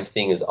same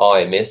thing as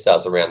IMS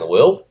does around the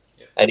world,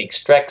 and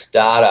extracts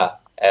data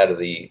out of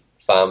the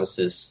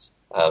pharmacist's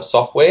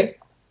software,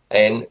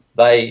 and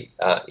they,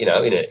 in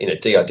a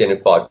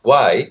de-identified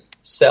way,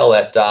 sell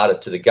that data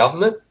to the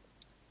government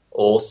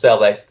or sell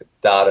that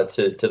data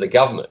to the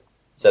government.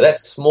 So that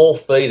small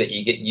fee that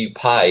you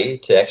pay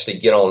to actually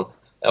get on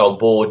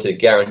board to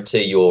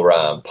guarantee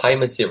your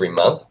payments every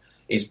month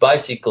is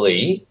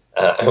basically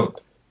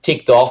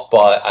ticked off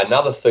by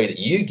another fee that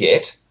you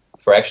get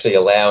for actually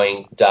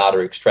allowing data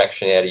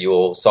extraction out of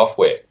your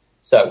software.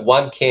 So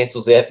one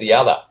cancels out the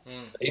other.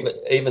 So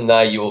even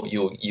though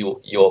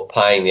you're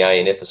paying the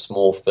ANF a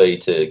small fee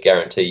to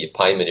guarantee your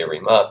payment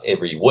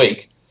every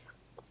week,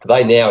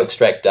 they now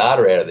extract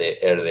data out of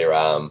their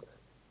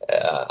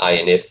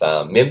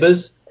ANF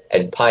members,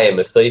 and pay them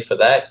a fee for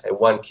that, and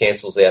one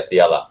cancels out the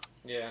other.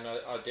 Yeah, and I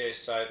dare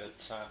say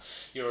that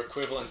your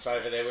equivalents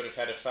over there would have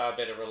had a far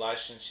better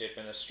relationship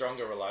and a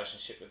stronger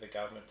relationship with the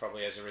government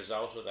probably as a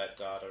result of that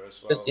data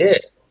as well. Yeah,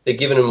 they're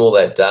giving them all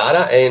that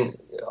data, and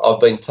I've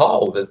been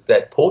told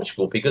that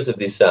Portugal, because of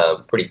this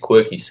pretty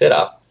quirky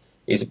setup,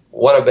 is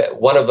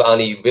one of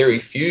only very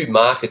few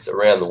markets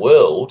around the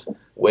world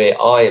where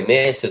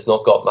IMS has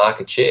not got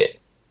market share,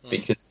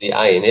 because the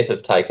ANF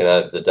have taken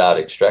over the data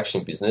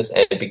extraction business,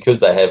 and because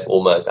they have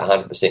almost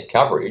 100%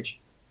 coverage,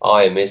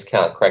 IMS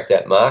can't crack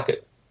that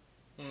market.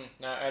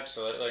 No,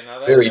 absolutely.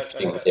 No, Very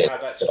interesting.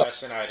 That's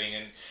fascinating,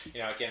 and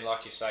again,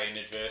 like you say, in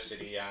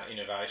adversity,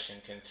 innovation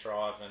can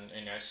thrive, and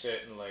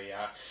certainly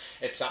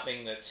it's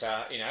something that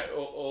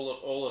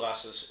all of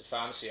us as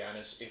pharmacy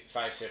owners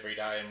face every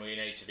day, and we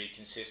need to be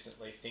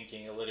consistently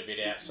thinking a little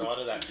bit outside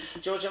of that.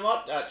 George, I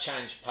might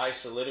change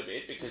pace a little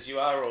bit, because you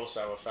are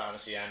also a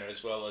pharmacy owner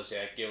as well as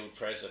our guild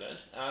president.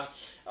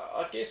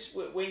 I guess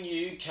when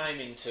you came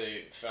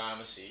into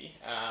pharmacy,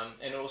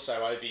 and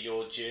also over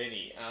your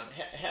journey,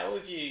 how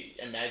have you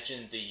imagined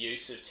the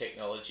use of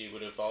technology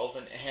would evolve,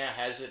 and how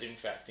has it in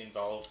fact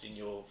involved in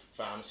your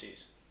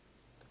pharmacies?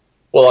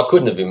 Well, I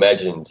couldn't have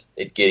imagined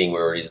it getting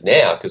where it is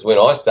now, because when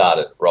I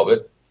started,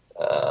 Robert,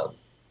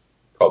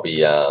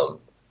 probably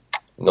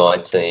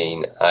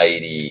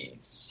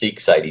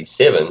 1986,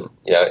 87,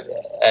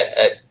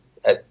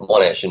 at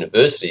Monash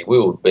University, we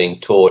were being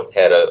taught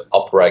how to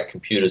operate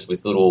computers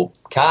with little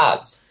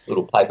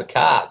paper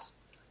cards.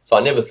 So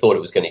I never thought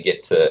it was going to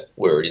get to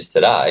where it is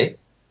today.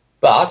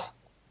 But,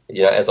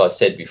 as I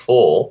said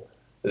before,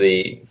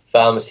 the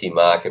pharmacy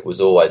market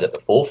was always at the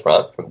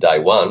forefront from day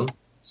one.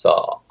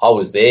 So I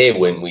was there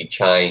when we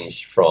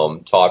changed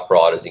from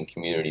typewriters in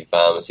community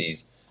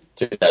pharmacies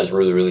to those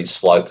really, really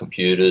slow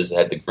computers that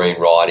had the green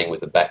writing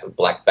with a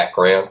black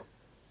background.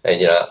 And,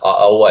 I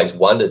always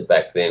wondered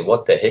back then,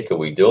 what the heck are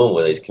we doing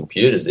with these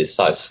computers? They're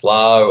so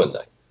slow and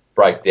they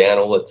break down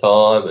all the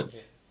time. And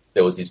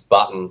there was this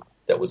button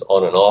that was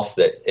on and off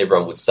that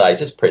everyone would say,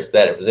 just press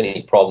that. If there's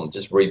any problem,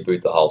 just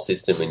reboot the whole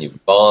system and you'll be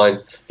fine.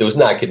 There was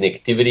no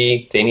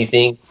connectivity to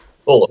anything.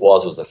 All it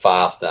was a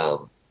fast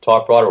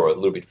typewriter, or a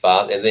little bit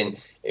fast. And then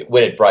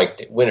when it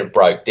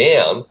broke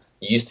down,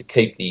 you used to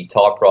keep the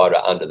typewriter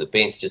under the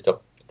bench just to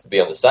be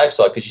on the safe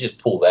side, because you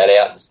just pull that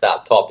out and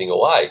start typing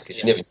away, because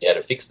you never knew how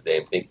to fix the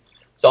damn thing.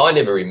 So I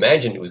never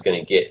imagined it was going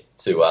to get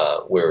to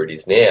where it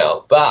is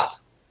now. But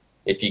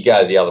if you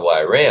go the other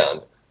way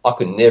around, I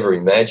could never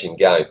imagine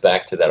going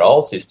back to that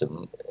old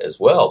system as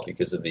well,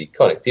 because of the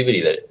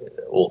connectivity that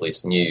all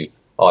this new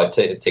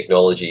IT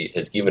technology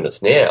has given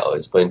us now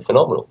has been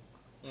phenomenal.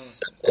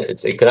 So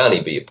it can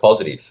only be a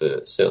positive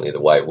for certainly the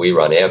way we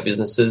run our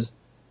businesses,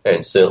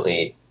 and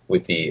certainly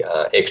with the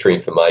extra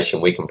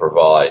information we can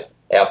provide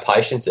our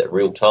patients at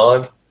real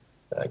time.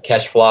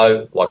 Cash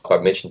flow, like I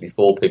mentioned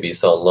before,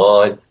 PBS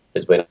Online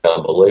has been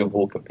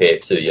unbelievable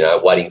compared to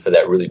waiting for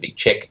that really big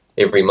check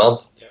every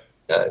month.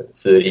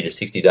 30 to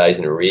 60 days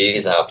in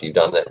arrears after you've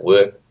done that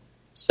work.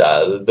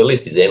 So the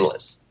list is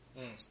endless.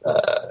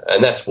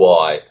 And that's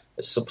why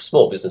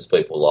small business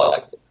people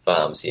like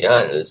pharmacy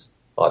owners,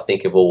 I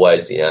think, have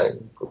always,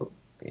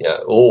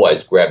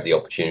 always grabbed the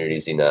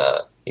opportunities in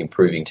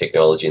improving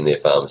technology in their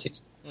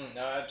pharmacies.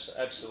 No,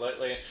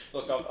 absolutely.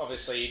 Look,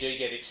 obviously you do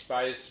get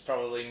exposed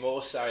probably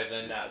more so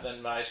than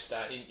most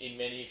in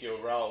many of your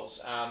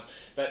roles.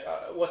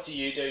 But what do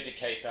you do to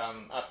keep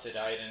up to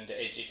date and to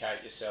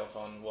educate yourself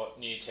on what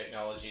new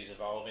technology is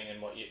evolving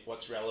and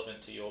what's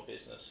relevant to your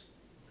business?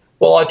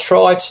 Well, I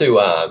try to,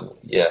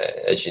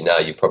 as you know,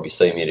 you probably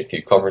see me at a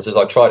few conferences.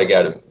 I try to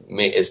go to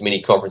as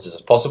many conferences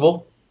as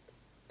possible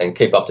and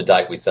keep up to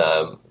date with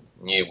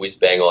new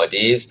whiz-bang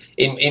ideas.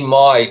 In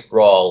my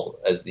role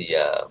as the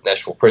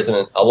national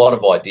president, a lot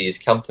of ideas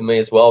come to me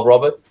as well,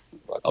 Robert.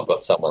 I've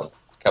got someone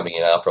coming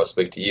in after I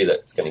speak to you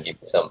that's going to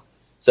give me some.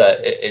 So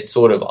it's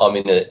sort of, I'm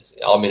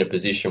in a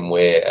position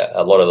where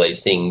a lot of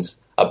these things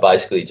are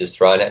basically just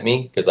thrown at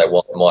me because they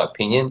want my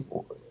opinion,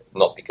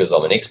 not because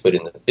I'm an expert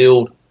in the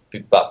field,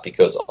 but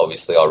because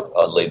obviously I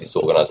lead this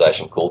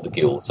organisation called the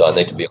Guild, so I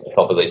need to be on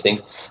top of these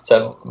things.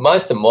 So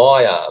most of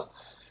my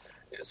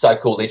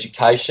so-called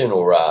education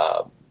or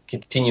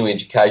continuing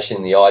education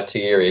in the IT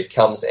area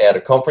comes out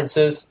of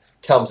conferences,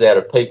 comes out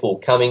of people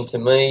coming to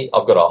me.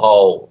 I've got a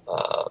whole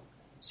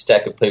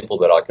stack of people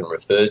that I can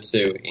refer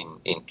to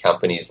in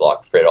companies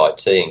like Fred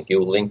IT and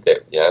GuildLink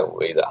that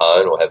we either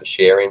own or have a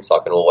share in, so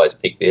I can always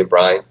pick their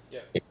brain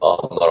if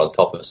I'm not on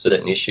top of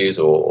certain issues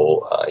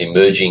or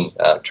emerging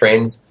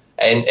trends.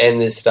 And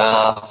there's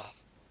staff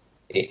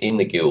in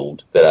the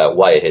Guild that are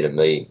way ahead of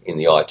me in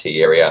the IT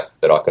area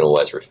that I can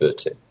always refer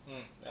to.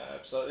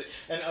 Absolutely.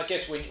 And I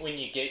guess when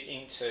you get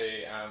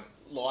into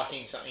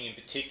liking something in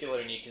particular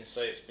and you can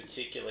see it's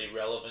particularly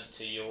relevant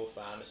to your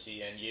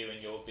pharmacy and you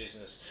and your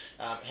business,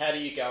 how do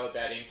you go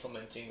about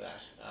implementing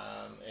that?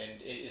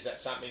 And is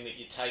that something that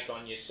you take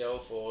on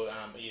yourself, or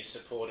are you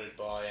supported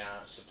by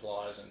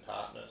suppliers and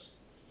partners?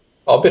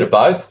 A bit of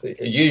both.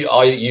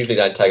 I usually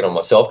don't take it on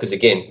myself because,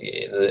 again,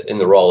 in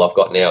the role I've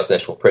got now as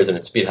national president,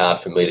 it's a bit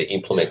hard for me to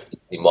implement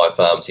things in my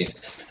pharmacies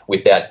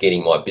without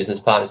getting my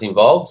business partners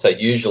involved. So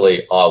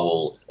usually I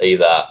will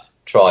either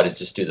try to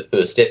just do the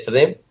first step for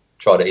them,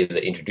 try to either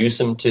introduce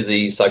them to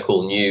the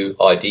so-called new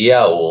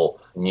idea or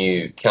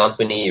new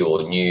company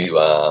or new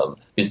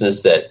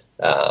business that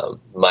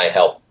may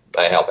help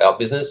our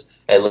business,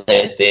 and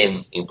let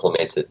them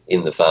implement it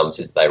in the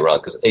pharmacies they run.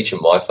 Because each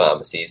of my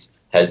pharmacies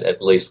has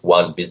at least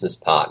one business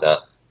partner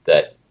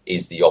that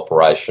is the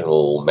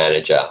operational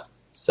manager.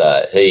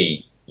 So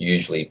he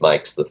usually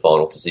makes the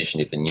final decision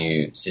if a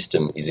new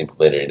system is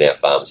implemented in our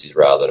pharmacies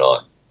rather than I.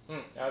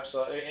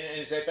 Absolutely. And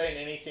has there been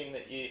anything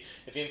that you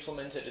have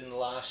implemented in the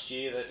last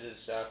year that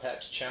has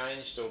perhaps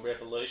changed or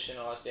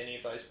revolutionised any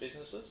of those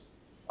businesses?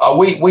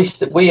 We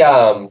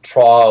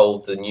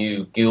trialled the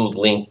new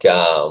GuildLink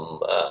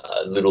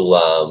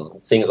little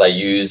thing that they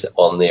use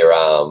on their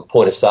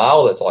point of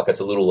sale. It's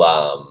a little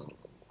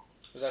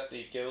was that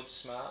the Guild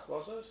Smart,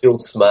 was it?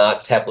 Guild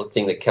Smart tablet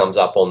thing that comes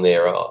up on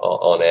their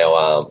on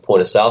our point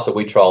of sale. So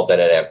we trialled that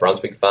at our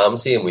Brunswick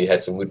pharmacy, and we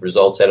had some good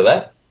results out of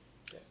that.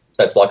 Yeah.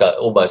 So it's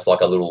almost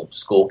like a little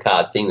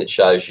scorecard thing that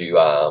shows you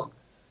how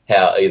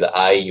either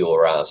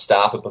your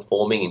staff are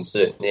performing in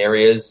certain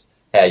areas,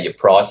 how your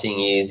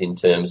pricing is in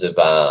terms of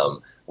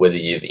whether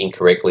you've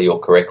incorrectly or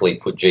correctly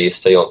put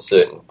GST on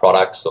certain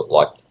products.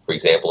 Like, for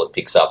example, it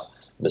picks up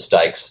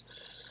mistakes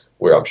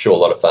where I'm sure a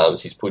lot of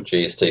pharmacies put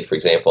GST, for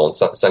example, on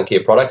sun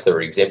care products that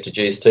are exempt to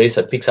GST. So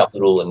it picks up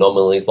little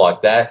anomalies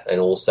like that, and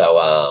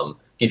also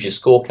gives you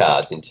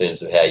scorecards in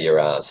terms of how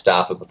your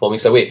staff are performing.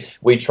 So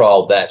we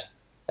trialled that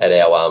at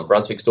our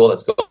Brunswick store.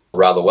 That's gone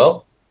rather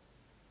well.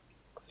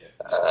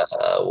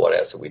 What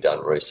else have we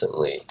done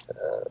recently?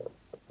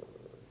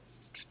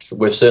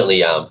 We've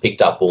certainly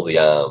picked up all the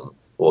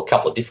a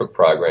couple of different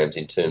programs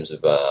in terms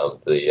of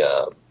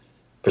the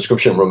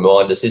prescription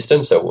reminder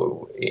system.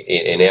 So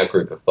in our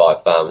group of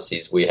 5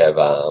 pharmacies, we have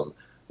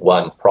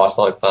one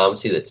Priceline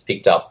pharmacy that's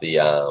picked up the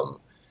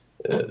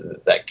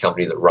that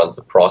company that runs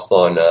the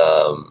Priceline.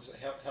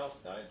 Health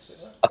Notes,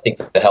 is it? I think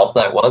the Health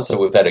Note one. So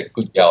we've had a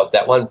good go at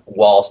that one.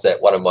 Whilst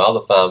at one of my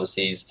other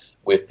pharmacies,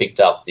 we've picked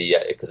up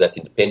because that's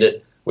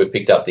independent. We've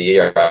picked up the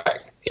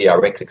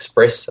ERX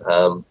Express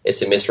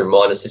SMS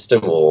reminder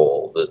system,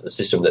 or the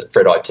system that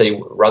Fred IT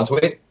runs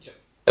with,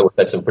 and we've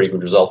had some pretty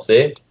good results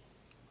there.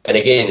 And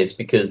again, it's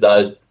because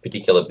those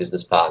particular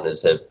business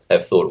partners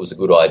have thought it was a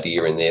good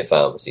idea in their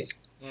pharmacies.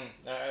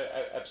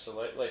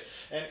 Absolutely.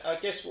 And I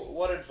guess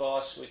what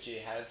advice would you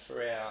have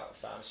for our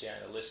pharmacy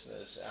owner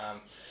listeners?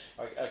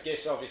 I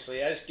guess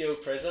obviously as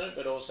Guild President,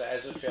 but also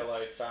as a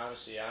fellow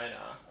pharmacy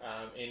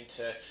owner,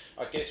 into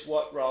I guess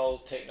what role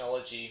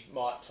technology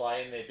might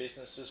play in their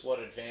businesses, what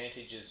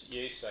advantages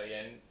you see,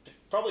 and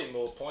probably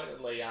more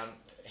pointedly,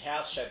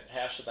 how should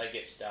they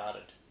get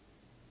started?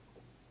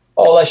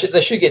 Oh,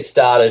 they should get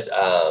started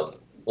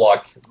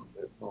like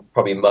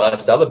probably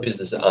most other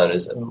business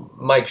owners.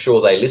 Make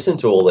sure they listen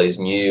to all these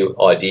new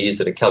ideas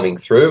that are coming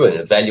through and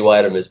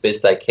evaluate them as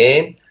best they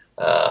can.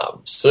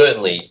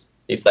 Certainly,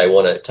 if they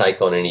want to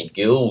take on any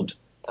Guild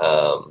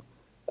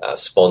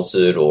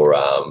sponsored or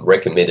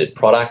recommended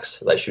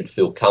products, they should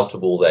feel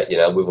comfortable that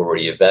we've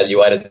already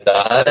evaluated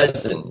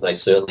those, and they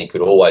certainly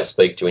could always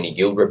speak to any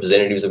Guild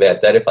representatives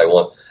about that if they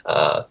want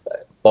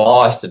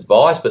biased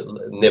advice, but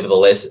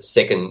nevertheless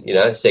second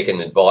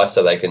advice,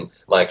 so they can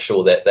make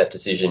sure that that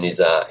decision is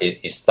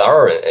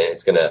thorough and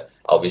it's going to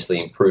obviously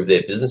improve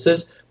their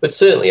businesses. But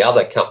certainly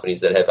other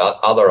companies that have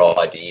other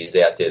ideas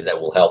out there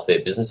that will help their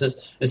businesses,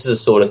 this is the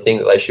sort of thing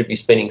that they should be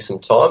spending some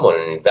time on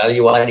and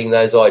evaluating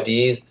those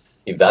ideas,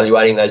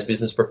 evaluating those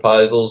business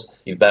proposals,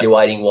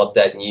 evaluating what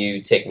that new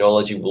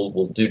technology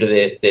will do to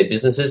their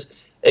businesses.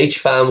 Each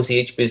pharmacy,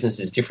 each business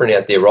is different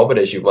out there, Robert,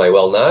 as you may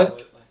well know.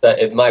 That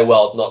it may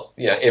well not,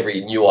 every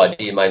new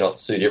idea may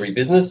not suit every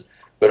business,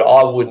 but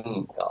I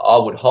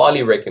would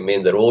highly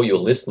recommend that all your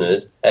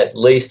listeners at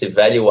least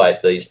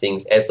evaluate these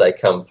things as they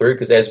come through,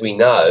 because as we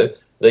know,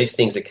 these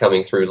things are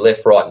coming through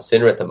left, right and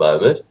centre at the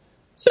moment.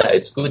 So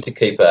it's good to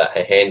keep a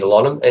handle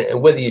on them,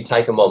 and whether you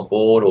take them on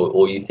board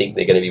or you think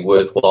they're going to be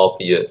worthwhile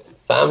for your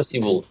pharmacy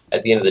will,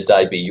 at the end of the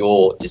day, be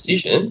your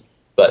decision,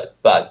 but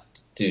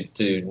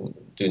do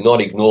not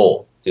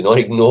ignore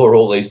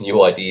all these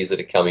new ideas that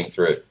are coming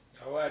through.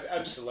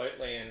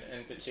 Absolutely,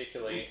 and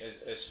particularly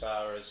as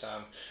far as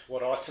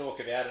what I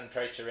talk about and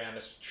preach around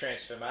is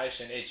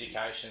transformation.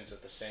 Education's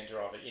at the centre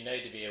of it. You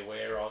need to be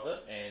aware of it,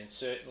 and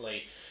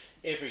certainly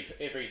every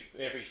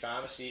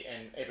pharmacy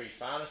and every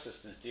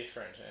pharmacist is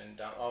different,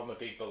 and I'm a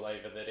big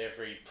believer that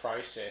every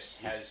process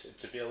has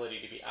its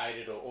ability to be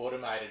aided or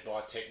automated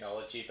by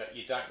technology, but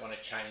you don't want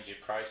to change your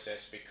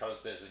process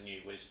because there's a new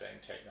whiz-bang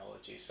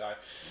technology. So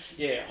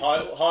yeah,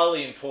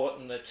 highly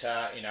important that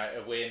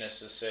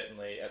awareness is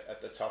certainly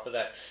at the top of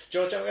that.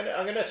 George, I'm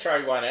going to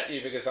throw one at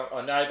you, because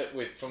I know that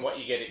from what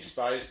you get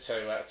exposed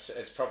to,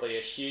 it's probably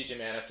a huge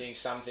amount of things.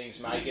 Some things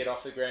may get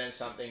off the ground,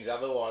 some things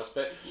otherwise,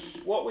 but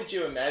what would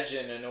you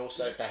imagine, and also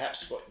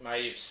perhaps what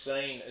may have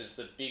seen as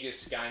the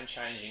biggest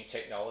game-changing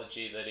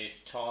technology that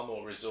if time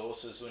or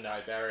resources were no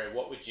barrier,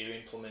 what would you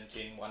implement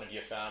in one of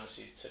your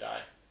pharmacies today?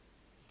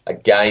 A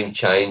game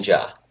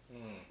changer.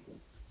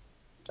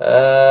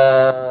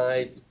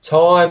 If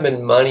time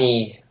and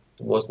money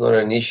was not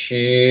an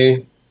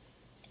issue,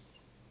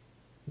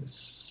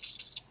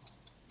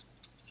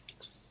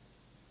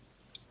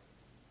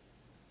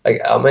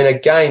 I mean, a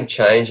game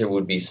changer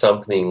would be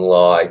something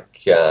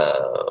like,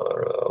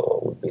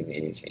 what would be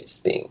the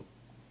easiest thing?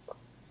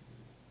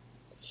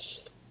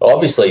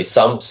 Obviously,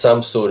 some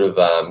sort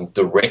of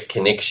direct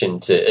connection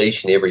to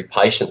each and every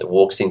patient that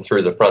walks in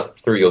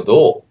through your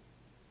door.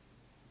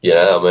 You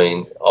know, I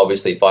mean,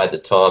 obviously, if I had the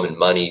time and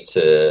money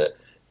to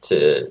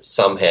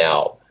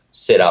somehow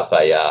set up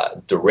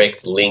a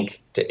direct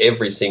link to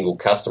every single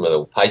customer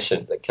or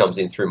patient that comes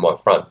in through my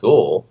front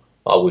door,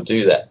 I would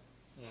do that.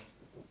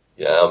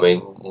 You know, I mean,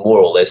 more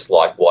or less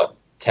like what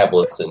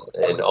tablets and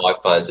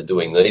iPhones are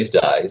doing these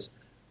days,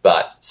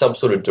 but some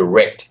sort of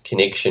direct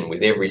connection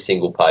with every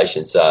single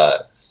patient.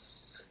 So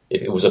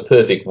if it was a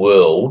perfect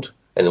world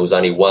and there was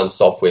only one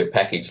software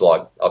package,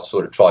 like I've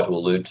sort of tried to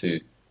allude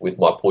to with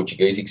my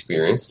Portuguese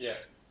experience,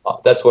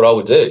 that's what I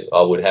would do.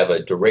 I would have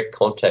a direct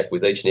contact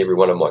with each and every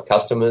one of my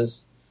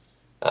customers,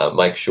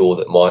 make sure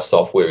that my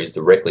software is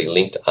directly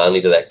linked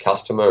only to that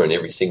customer and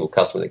every single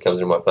customer that comes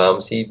into my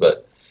pharmacy.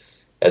 But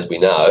as we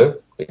know,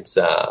 it's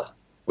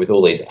with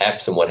all these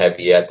apps and what have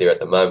you out there at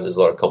the moment, there's a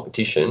lot of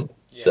competition,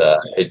 so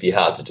it'd be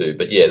hard to do.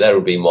 But yeah, that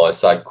would be my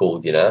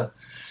so-called,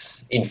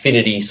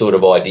 infinity sort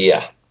of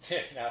idea.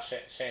 No,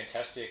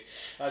 fantastic.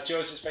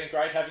 George, it's been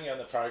great having you on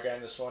the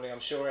program this morning. I'm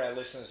sure our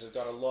listeners have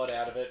got a lot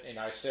out of it. You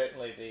know,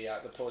 certainly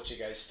the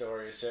Portuguese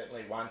story is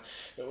certainly one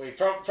that we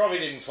probably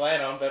didn't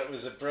plan on, but it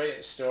was a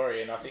brilliant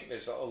story, and I think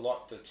there's a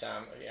lot that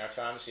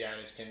pharmacy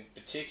owners can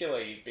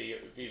particularly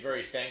be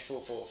very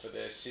thankful for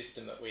the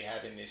system that we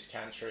have in this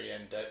country,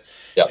 and that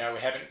we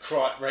haven't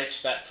quite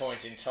reached that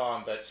point in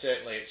time, but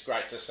certainly it's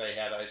great to see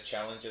how those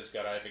challenges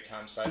got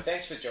overcome. So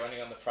thanks for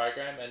joining on the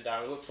program, and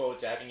we look forward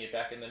to having you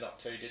back in the not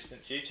too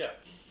distant future.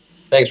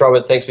 Thanks,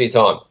 Robert. Thanks for your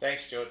time.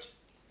 Thanks, George.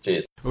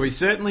 Cheers. We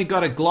certainly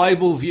got a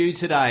global view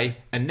today,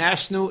 a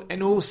national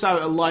and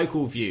also a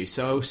local view.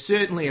 So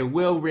certainly a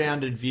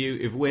well-rounded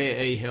view of where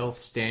eHealth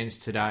stands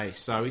today.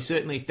 So we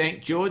certainly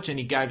thank George, and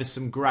he gave us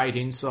some great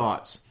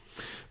insights.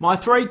 My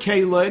 3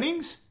 key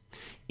learnings: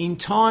 in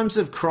times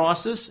of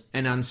crisis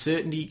and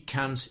uncertainty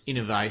comes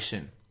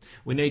innovation.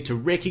 We need to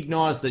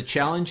recognise the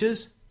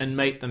challenges and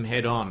meet them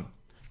head on.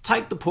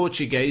 Take the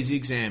Portuguese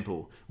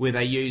example, where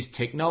they used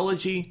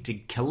technology to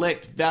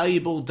collect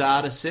valuable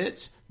data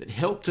sets that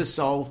helped to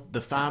solve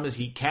the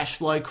pharmacy cash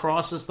flow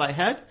crisis they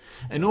had,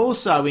 and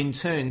also in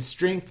turn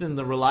strengthen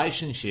the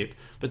relationship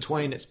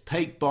between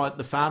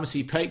the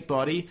pharmacy peak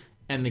body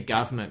and the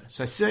government.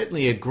 So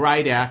certainly a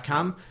great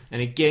outcome,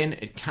 and again,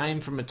 it came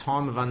from a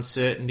time of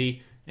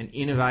uncertainty, and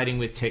innovating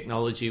with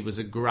technology was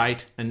a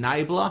great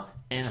enabler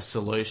and a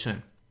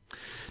solution.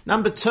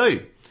 Number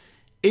 2,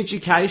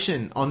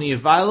 education on the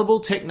available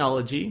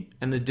technology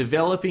and the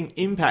developing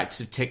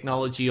impacts of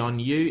technology on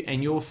you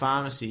and your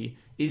pharmacy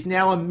is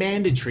now a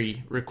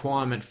mandatory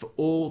requirement for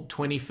all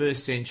 21st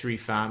century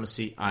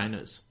pharmacy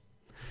owners.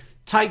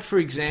 Take, for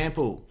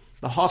example,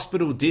 the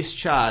hospital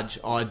discharge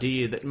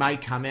idea that may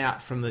come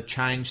out from the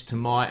change to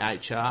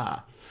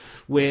MyHR,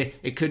 where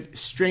it could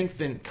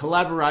strengthen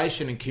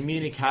collaboration and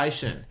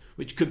communication,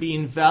 which could be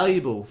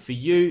invaluable for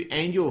you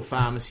and your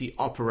pharmacy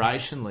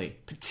operationally,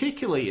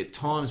 particularly at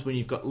times when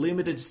you've got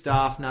limited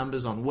staff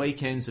numbers on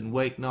weekends and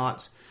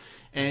weeknights,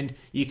 and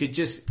you could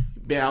just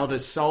be able to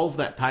solve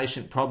that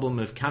patient problem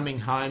of coming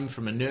home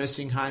from a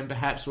nursing home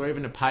perhaps, or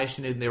even a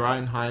patient in their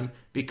own home,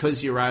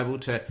 because you're able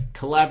to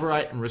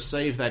collaborate and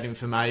receive that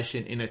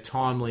information in a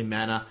timely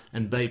manner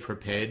and be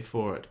prepared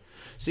for it.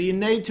 So you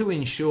need to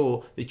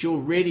ensure that you're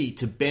ready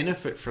to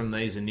benefit from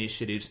these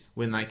initiatives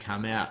when they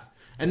come out.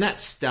 And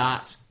that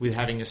starts with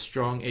having a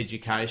strong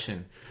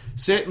education.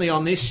 Certainly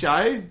on this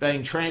show,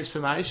 being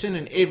transformation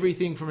and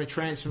everything from a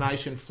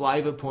transformation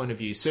flavour point of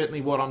view,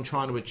 certainly what I'm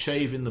trying to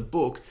achieve in the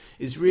book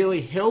is really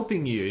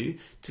helping you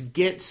to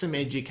get some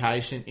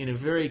education in a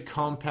very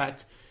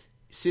compact,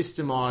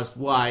 systemised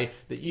way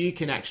that you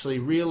can actually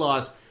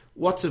realise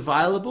what's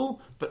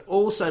available, but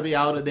also be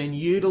able to then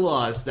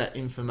utilise that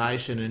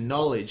information and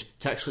knowledge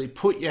to actually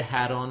put your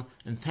hat on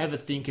and have a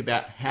think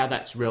about how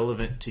that's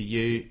relevant to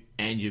you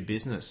and your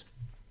business.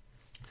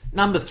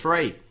 Number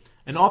 3,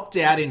 an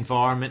opt-out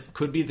environment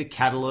could be the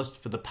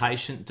catalyst for the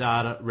patient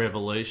data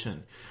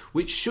revolution,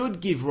 which should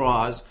give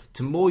rise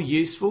to more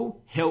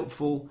useful,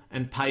 helpful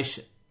and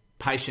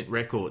patient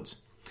records.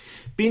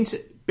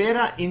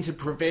 Better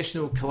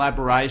interprofessional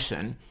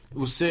collaboration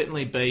will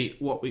certainly be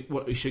what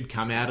we should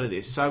come out of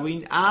this. So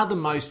we are the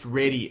most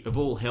ready of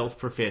all health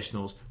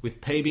professionals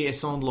with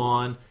PBS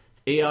Online,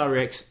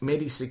 ERX,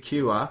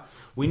 MediSecure.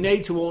 We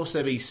need to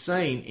also be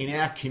seen in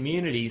our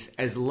communities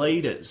as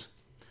leaders,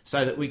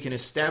 so that we can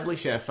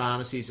establish our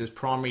pharmacies as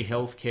primary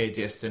healthcare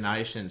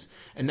destinations.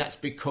 And that's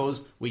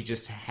because we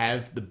just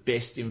have the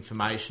best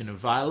information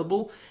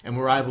available, and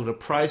we're able to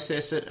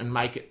process it and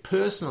make it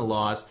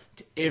personalised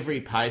to every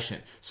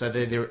patient, so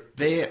that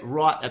they're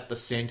right at the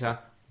centre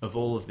of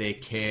all of their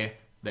care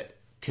that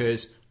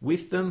occurs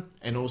with them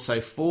and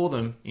also for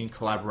them in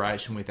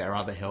collaboration with our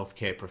other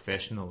healthcare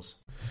professionals.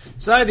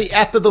 So the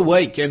app of the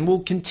week, and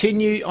we'll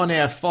continue on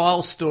our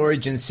file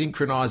storage and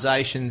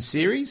synchronization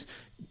series.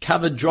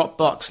 Covered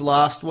Dropbox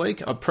last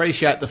week. I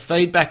appreciate the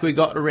feedback we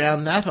got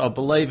around that. I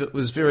believe it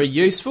was very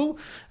useful,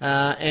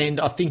 and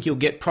I think you'll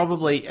get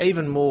probably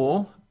even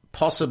more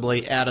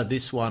possibly out of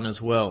this one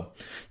as well.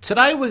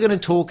 Today we're going to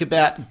talk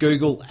about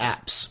Google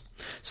Apps.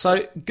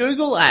 So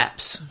Google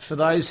Apps, for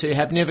those who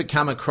have never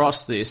come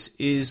across this,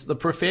 is the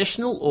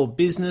professional or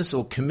business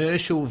or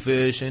commercial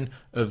version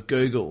of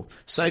Google.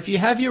 So if you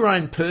have your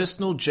own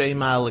personal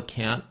Gmail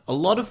account, a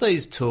lot of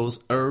these tools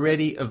are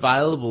already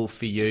available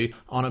for you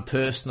on a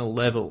personal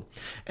level.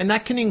 And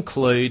that can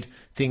include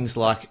things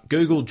like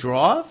Google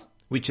Drive,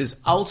 which is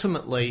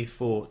ultimately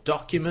for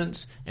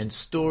documents and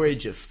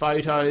storage of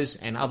photos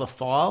and other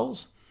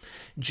files.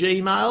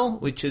 Gmail,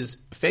 which is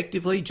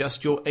effectively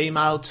just your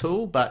email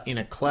tool, but in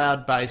a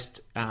cloud-based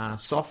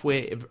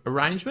software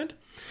arrangement.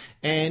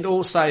 And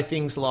also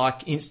things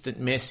like Instant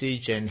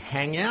Message and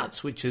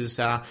Hangouts, which is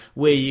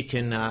where you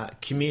can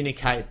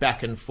communicate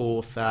back and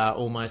forth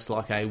almost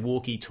like a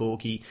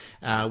walkie-talkie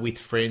with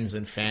friends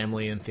and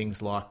family and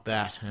things like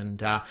that.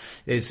 And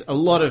there's a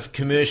lot of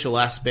commercial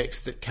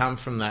aspects that come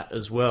from that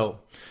as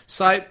well.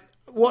 So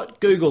what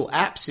Google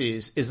Apps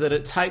is that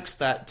it takes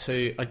that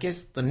to, I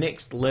guess, the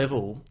next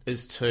level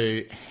as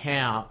to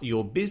how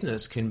your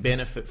business can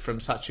benefit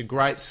from such a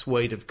great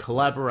suite of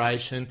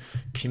collaboration,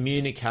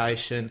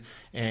 communication,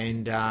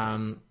 and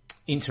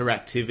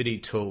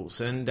interactivity tools.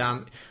 And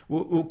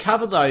we'll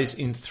cover those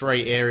in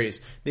 3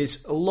 areas.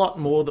 There's a lot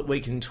more that we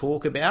can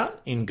talk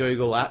about in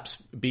Google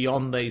Apps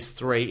beyond these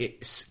 3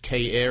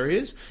 key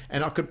areas,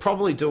 and I could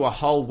probably do a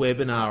whole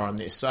webinar on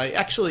this. So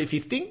actually, if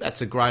you think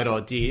that's a great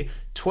idea,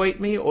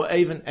 tweet me or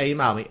even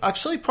email me. I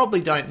actually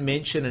probably don't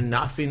mention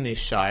enough in this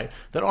show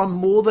that I'm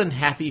more than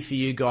happy for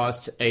you guys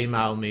to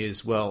email me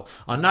as well.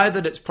 I know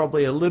that it's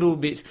probably a little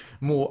bit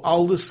more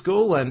older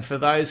school, and for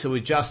those who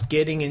are just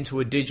getting into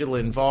a digital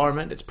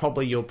environment, it's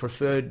probably your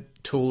preferred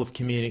tool of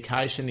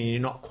communication and you're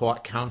not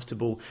quite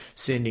comfortable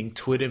sending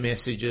Twitter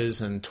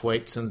messages and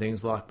tweets and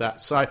things like that.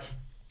 So if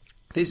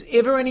there's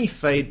ever any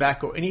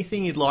feedback or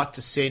anything you'd like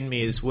to send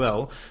me as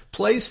well,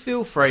 please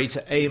feel free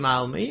to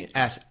email me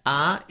at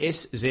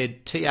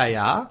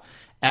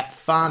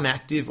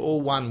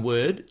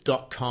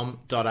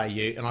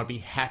rsztar@farmactive.com.au, and I'd be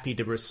happy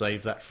to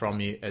receive that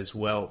from you as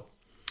well.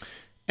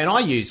 And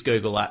I use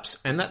Google Apps,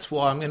 and that's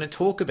why I'm going to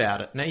talk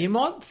about it. Now, you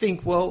might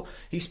think, well,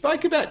 he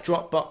spoke about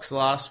Dropbox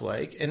last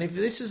week, and if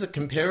this is a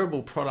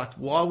comparable product,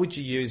 why would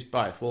you use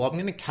both? Well, I'm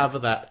going to cover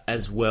that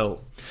as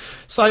well.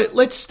 So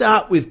let's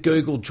start with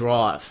Google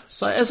Drive.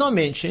 So as I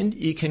mentioned,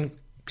 you can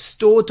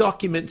store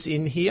documents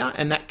in here,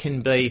 and that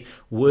can be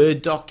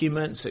Word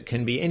documents, it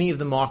can be any of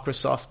the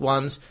Microsoft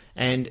ones.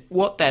 And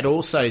what that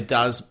also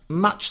does,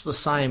 much the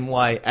same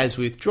way as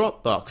with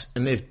Dropbox,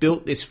 and they've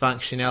built this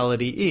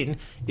functionality in,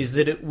 is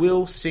that it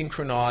will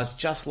synchronize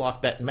just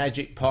like that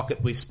magic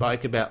pocket we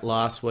spoke about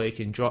last week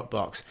in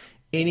Dropbox,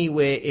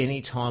 anywhere,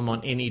 anytime,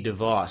 on any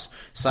device.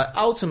 So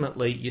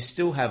ultimately, you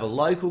still have a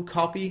local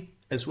copy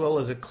as well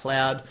as a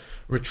cloud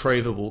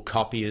retrievable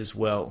copy as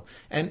well.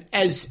 And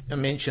as I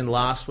mentioned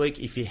last week,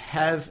 if you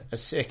have a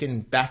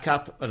second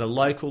backup at a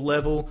local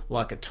level,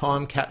 like a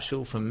time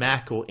capsule from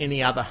Mac or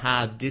any other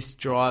hard disk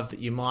drive that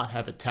you might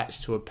have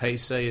attached to a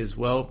PC as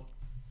well,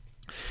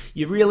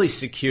 you're really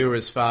secure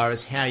as far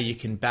as how you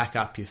can back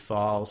up your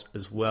files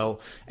as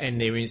well,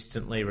 and they're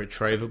instantly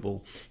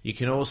retrievable. You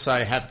can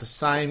also have the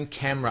same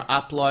camera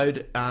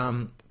upload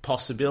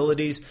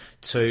possibilities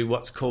to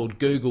what's called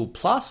Google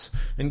Plus,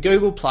 and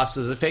Google Plus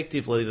is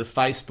effectively the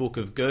Facebook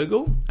of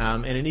Google,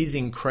 and it is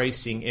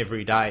increasing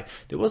every day.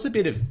 There was a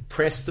bit of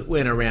press that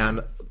went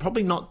around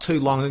probably not too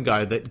long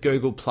ago that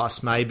Google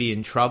Plus may be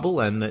in trouble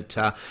and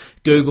that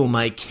Google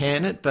may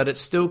can it, but it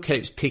still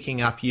keeps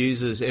picking up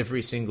users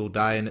every single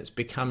day, and it's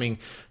becoming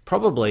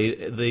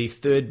probably the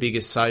 3rd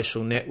biggest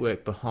social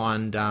network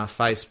behind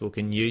Facebook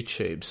and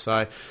YouTube.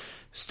 So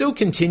still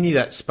continue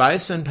that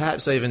space, and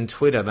perhaps even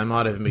Twitter. They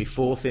might even be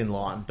 4th in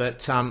line,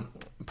 but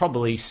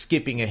probably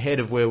skipping ahead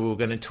of where we were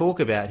going to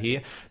talk about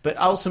here. But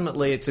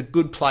ultimately, it's a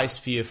good place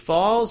for your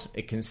files.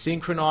 It can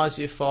synchronize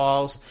your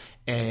files,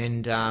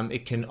 and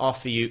it can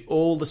offer you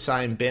all the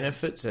same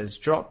benefits as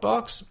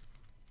Dropbox,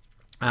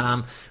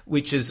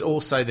 which is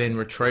also then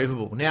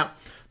retrievable. Now,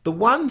 the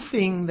one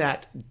thing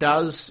that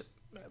does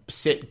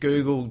set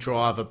Google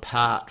Drive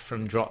apart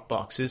from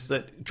Dropbox is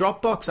that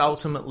Dropbox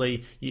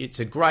ultimately,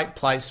 it's a great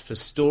place for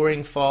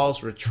storing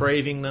files,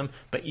 retrieving them,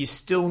 but you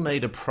still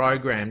need a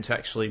program to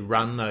actually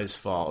run those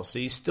files. So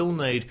you still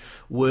need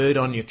Word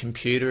on your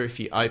computer if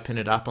you open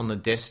it up on the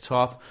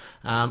desktop,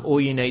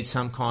 or you need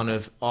some kind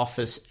of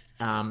Office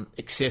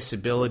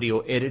accessibility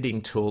or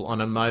editing tool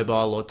on a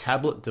mobile or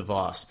tablet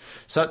device.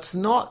 So it's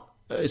not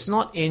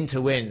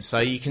end-to-end, so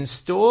you can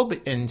store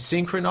and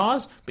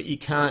synchronize, but you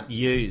can't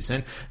use.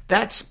 And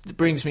that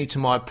brings me to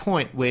my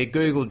point where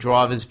Google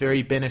Drive is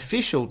very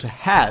beneficial to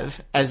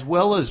have, as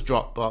well as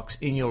Dropbox,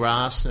 in your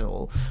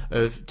arsenal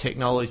of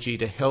technology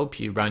to help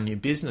you run your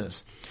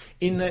business.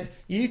 in that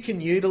you can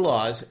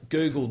utilize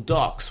Google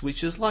Docs,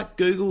 which is like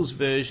Google's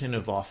version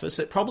of Office.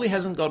 It probably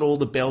hasn't got all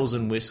the bells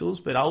and whistles,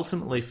 but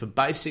ultimately for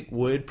basic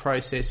word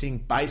processing,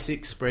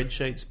 basic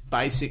spreadsheets,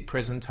 basic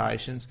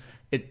presentations,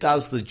 it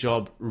does the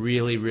job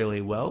really,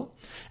 really well.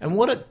 And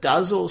what it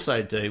does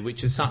also do,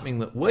 which is something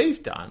that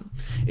we've done,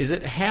 is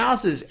it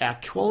houses our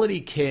quality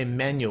care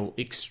manual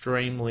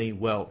extremely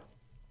well.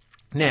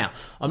 Now,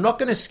 I'm not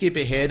going to skip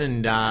ahead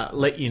and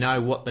let you know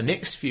what the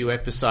next few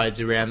episodes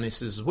around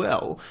this as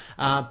well,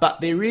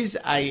 but there is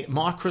a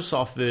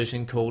Microsoft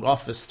version called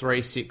Office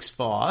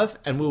 365,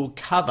 and we'll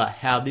cover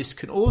how this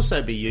can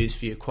also be used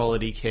for your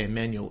quality care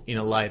manual in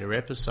a later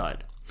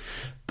episode.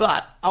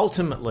 But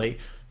ultimately,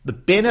 the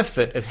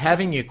benefit of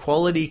having your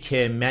quality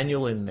care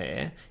manual in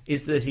there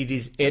is that it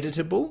is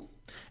editable.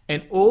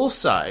 And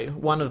also,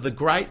 one of the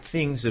great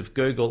things of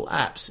Google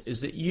Apps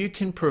is that you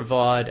can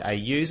provide a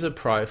user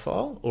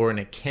profile or an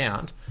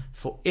account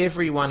for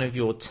every one of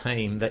your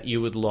team that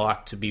you would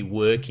like to be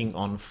working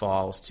on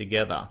files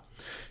together.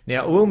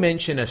 Now, I will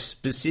mention a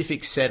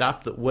specific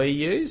setup that we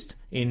used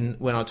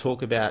when I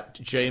talk about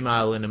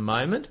Gmail in a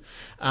moment,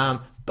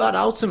 but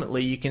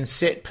ultimately you can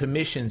set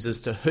permissions as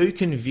to who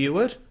can view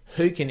it,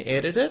 who can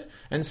edit it.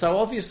 And so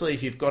obviously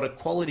if you've got a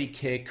quality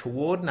care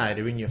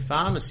coordinator in your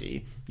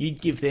pharmacy,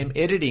 you'd give them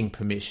editing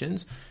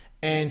permissions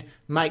and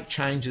make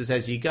changes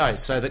as you go,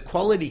 so that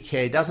quality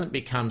care doesn't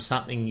become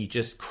something you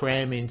just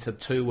cram into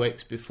 2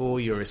 weeks before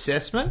your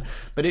assessment,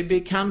 but it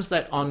becomes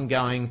that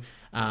ongoing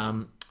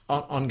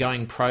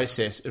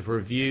process of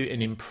review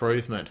and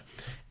improvement.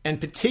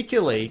 And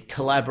particularly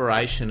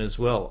collaboration as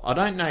well. I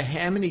don't know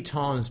how many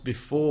times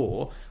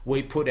before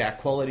we put our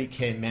quality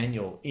care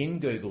manual in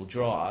Google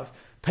Drive,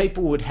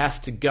 people would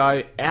have to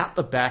go out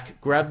the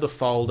back, grab the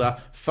folder,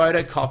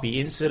 photocopy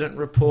incident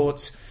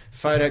reports,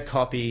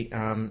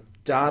 photocopy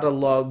data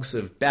logs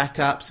of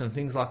backups and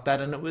things like that,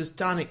 and it was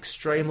done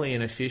extremely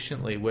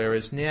inefficiently,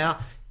 whereas now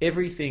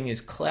everything is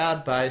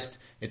cloud-based.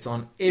 It's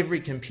on every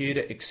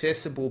computer,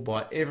 accessible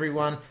by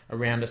everyone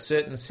around a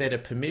certain set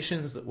of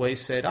permissions that we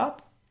set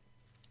up.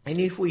 And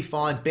if we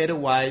find better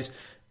ways,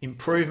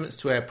 improvements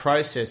to our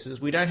processes,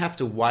 we don't have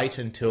to wait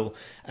until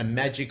a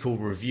magical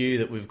review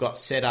that we've got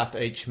set up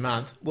each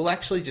month. We'll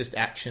actually just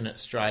action it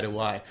straight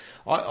away.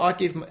 I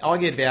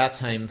give our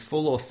team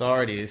full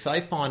authority. If they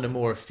find a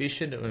more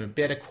efficient and a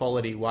better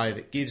quality way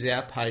that gives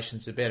our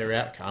patients a better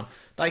outcome,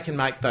 they can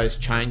make those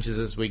changes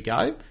as we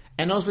go.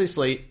 And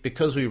obviously,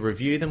 because we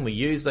review them, we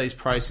use these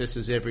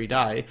processes every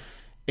day.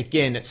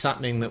 Again, it's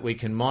something that we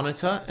can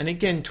monitor and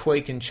again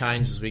tweak and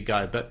change as we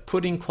go. But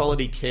putting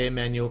quality care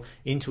manual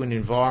into an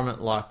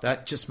environment like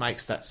that just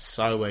makes that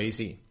so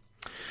easy.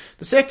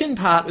 The second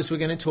part is we're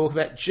going to talk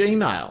about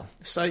Gmail.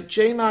 So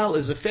Gmail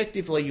is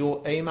effectively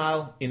your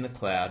email in the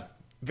cloud.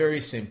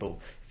 Very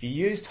simple. If you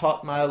used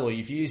Hotmail or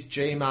you've used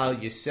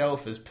Gmail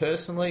yourself as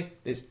personally,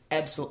 there's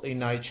absolutely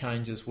no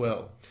change as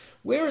well.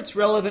 Where it's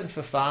relevant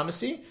for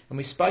pharmacy, and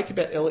we spoke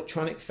about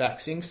electronic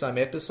faxing some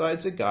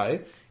episodes ago,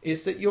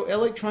 is that your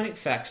electronic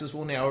faxes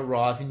will now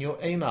arrive in your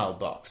email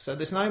box. So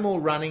there's no more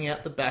running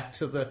out the back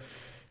to the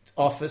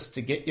office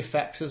to get your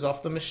faxes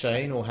off the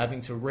machine or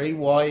having to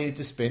rewire your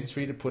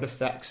dispensary to put a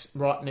fax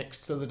right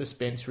next to the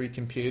dispensary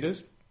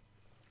computers.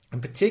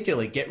 And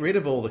particularly get rid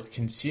of all the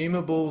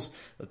consumables,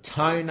 the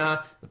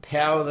toner, the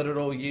power that it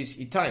all uses.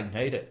 You don't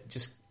need it.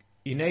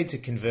 You need to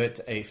convert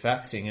to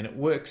e-faxing, and it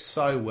works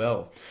so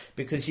well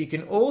because you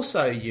can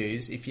also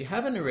use, if you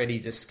haven't already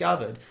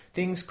discovered,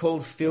 things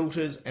called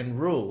filters and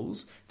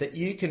rules that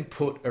you can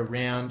put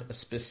around a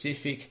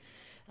specific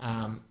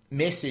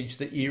message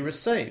that you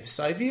receive.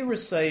 So if you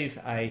receive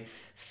a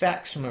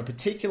fax from a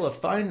particular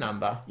phone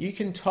number, you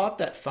can type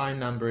that phone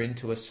number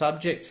into a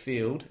subject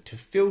field to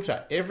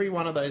filter every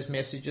one of those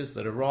messages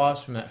that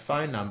arrives from that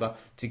phone number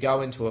to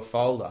go into a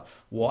folder.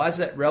 Why is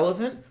that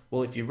relevant?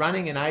 Well, if you're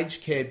running an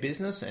aged care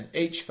business and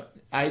each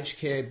aged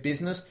care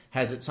business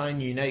has its own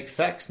unique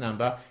fax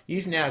number,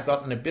 you've now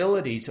got an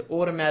ability to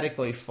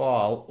automatically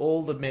file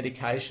all the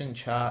medication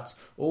charts,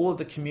 all of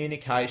the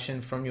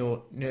communication from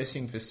your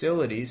nursing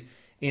facilities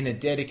in a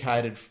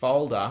dedicated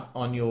folder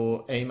on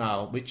your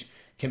email, which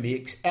can be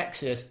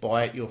accessed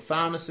by your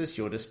pharmacist,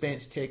 your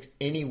dispense techs,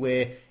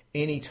 anywhere,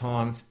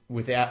 anytime,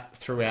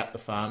 throughout the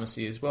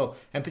pharmacy as well.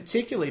 And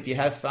particularly if you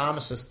have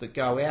pharmacists that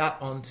go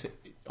out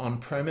on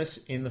premise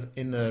in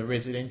the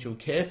residential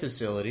care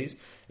facilities,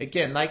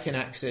 again, they can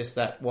access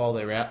that while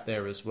they're out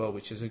there as well,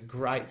 which is a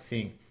great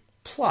thing.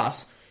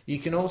 Plus, you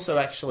can also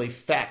actually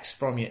fax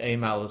from your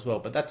email as well,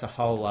 but that's a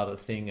whole other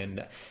thing.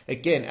 And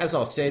again, as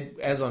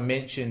I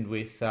mentioned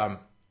with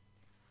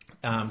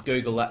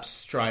Google Apps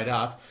straight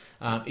up,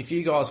 if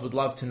you guys would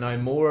love to know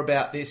more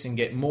about this and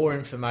get more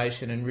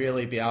information and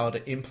really be able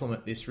to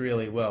implement this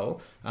really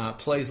well,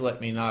 please let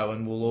me know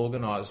and we'll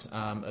organise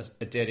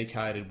a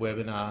dedicated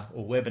webinar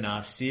or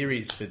webinar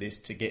series for this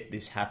to get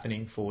this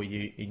happening for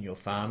you in your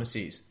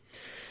pharmacies.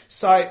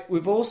 So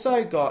we've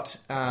also got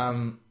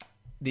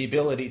the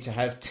ability to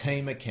have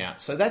team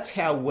accounts. So that's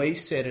how we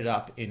set it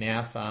up in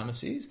our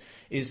pharmacies,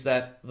 is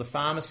that the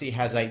pharmacy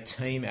has a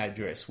team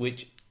address,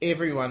 which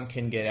everyone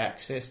can get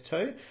access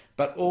to,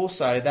 but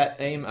also that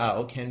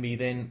email can be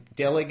then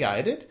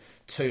delegated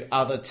to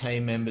other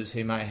team members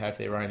who may have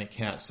their own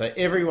accounts. So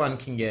everyone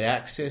can get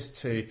access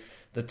to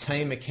the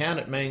team account.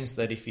 It means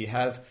that if you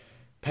have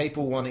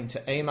people wanting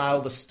to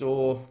email the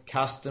store,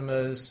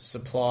 customers,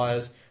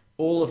 suppliers,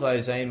 all of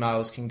those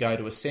emails can go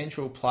to a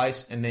central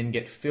place and then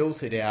get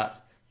filtered out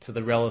to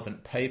the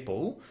relevant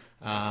people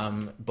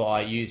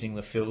by using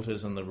the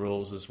filters and the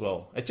rules as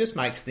well. It just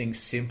makes things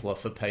simpler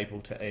for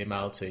people to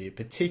email to you,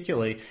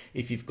 particularly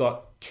if you've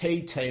got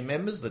key team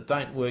members that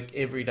don't work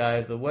every day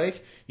of the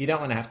week. You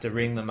don't want to have to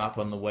ring them up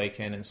on the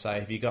weekend and say,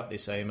 have you got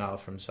this email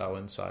from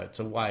so-and-so? It's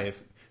a way of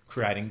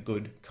creating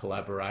good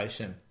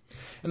collaboration.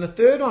 And the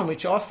third one,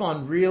 which I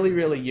find really,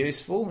 really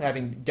useful,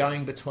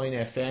 going between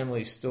our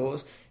family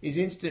stores, is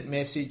instant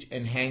message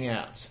and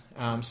Hangouts.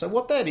 So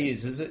what that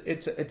is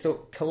it's a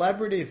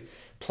collaborative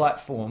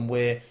platform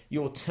where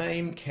your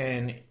team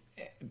can,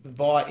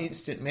 via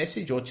instant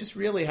message or just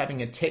really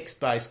having a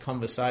text-based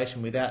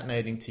conversation without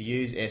needing to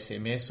use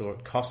SMS or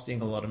it costing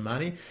a lot of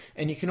money.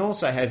 And you can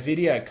also have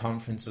video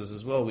conferences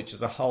as well, which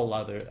is a whole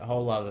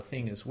other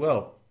thing as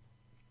well.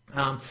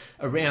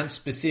 Around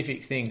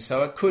specific things.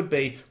 So it could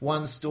be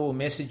one store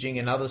messaging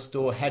another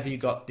store, have you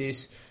got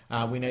this?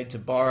 We need to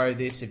borrow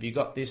this. Have you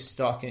got this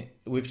stock?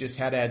 We've just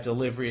had our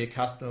delivery. A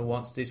customer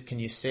wants this. Can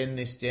you send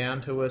this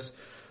down to us?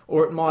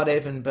 Or it might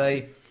even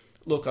be,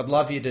 look, I'd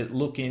love you to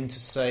look in to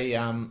see,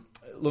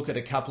 look at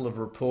a couple of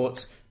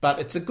reports. But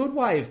it's a good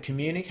way of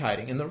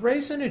communicating. And the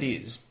reason it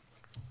is,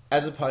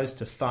 as opposed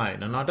to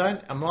phone, and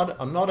I'm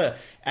not an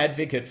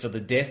advocate for the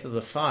death of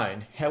the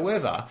phone.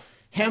 However,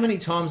 how many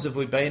times have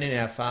we been in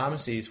our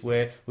pharmacies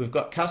where we've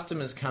got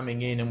customers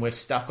coming in and we're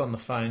stuck on the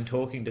phone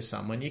talking to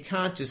someone? You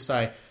can't just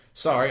say,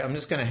 sorry, I'm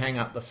just going to hang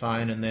up the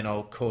phone and then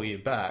I'll call you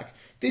back.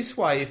 This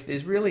way, if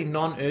there's really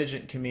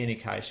non-urgent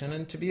communication,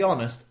 and to be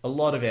honest, a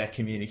lot of our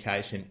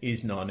communication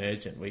is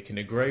non-urgent, we can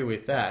agree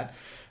with that,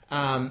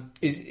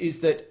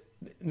 is that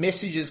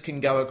messages can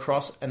go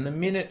across, and the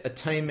minute a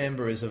team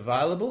member is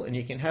available, and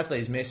you can have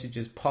these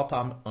messages pop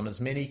up on as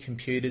many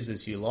computers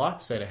as you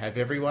like, so to have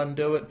everyone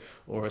do it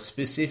or a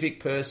specific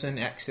person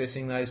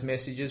accessing those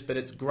messages. But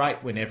it's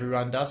great when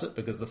everyone does it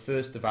because the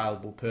first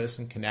available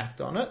person can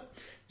act on it,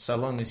 so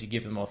long as you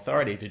give them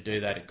authority to do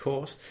that, of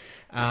course.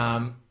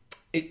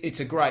 It's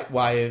a great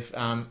way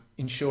of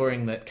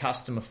ensuring that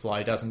customer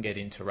flow doesn't get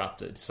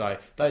interrupted. So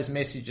those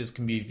messages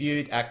can be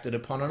viewed, acted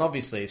upon, and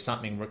obviously if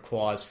something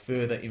requires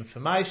further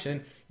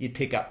information, you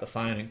pick up the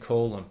phone and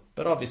call them,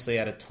 but obviously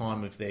at a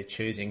time of their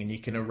choosing, and you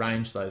can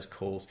arrange those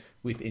calls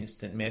with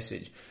instant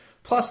message.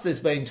 Plus, there's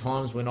been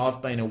times when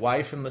I've been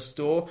away from the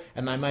store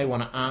and they may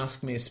want to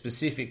ask me a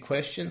specific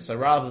question. So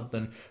rather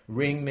than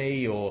ring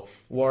me or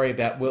worry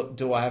about, well,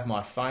 do I have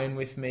my phone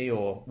with me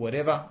or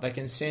whatever, they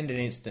can send an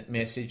instant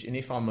message. And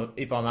if I'm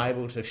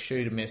able to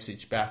shoot a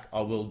message back,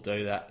 I will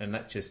do that. And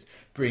that just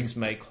brings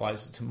me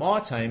closer to my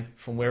team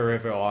from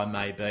wherever I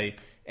may be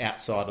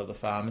outside of the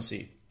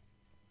pharmacy.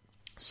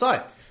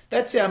 So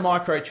that's our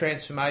micro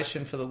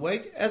transformation for the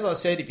week. As I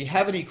said, if you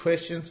have any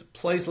questions,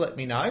 please let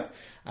me know.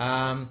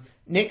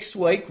 Next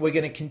week, we're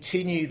going to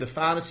continue the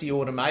pharmacy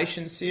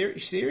automation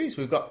series.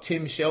 We've got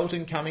Tim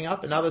Shelton coming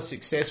up, another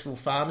successful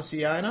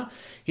pharmacy owner.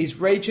 He's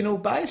regional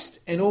based,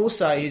 and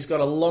also he's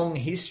got a long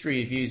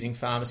history of using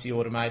pharmacy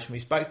automation. We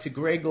spoke to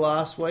Greg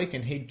last week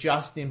and he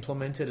just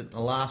implemented it in the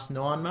last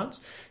 9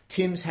 months.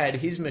 Tim's had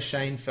his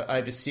machine for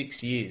over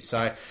 6 years.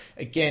 So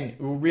again,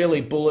 we'll really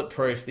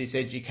bulletproof this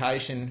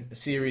education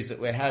series that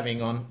we're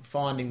having on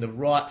finding the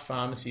right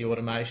pharmacy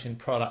automation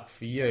product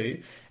for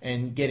you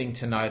and getting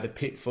to know the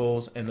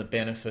pitfalls and the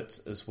benefits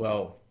as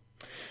well.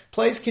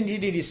 Please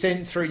continue to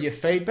send through your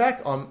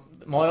feedback. On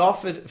my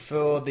offer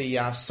for the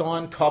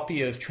signed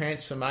copy of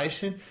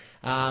Transformation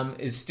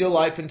is still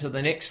open to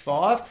the next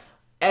 5.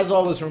 As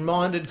I was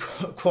reminded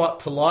quite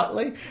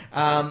politely,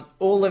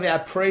 all of our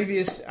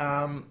previous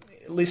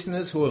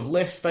listeners who have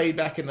left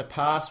feedback in the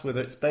past,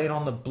 whether it's been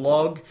on the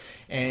blog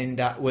and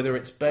whether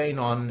it's been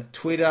on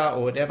Twitter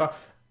or whatever,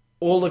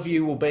 all of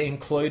you will be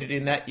included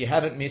in that. You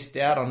haven't missed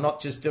out. I'm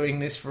not just doing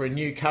this for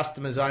new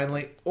customers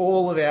only.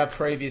 All of our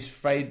previous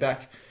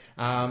feedback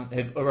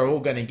are all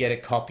going to get a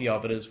copy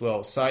of it as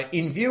well. So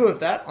in view of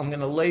that, I'm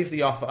going to leave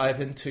the offer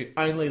open to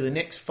only the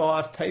next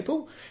 5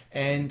 people,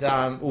 and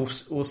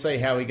we'll see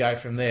how we go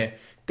from there.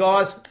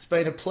 Guys, it's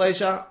been a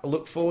pleasure. I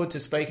look forward to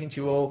speaking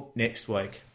to you all next week.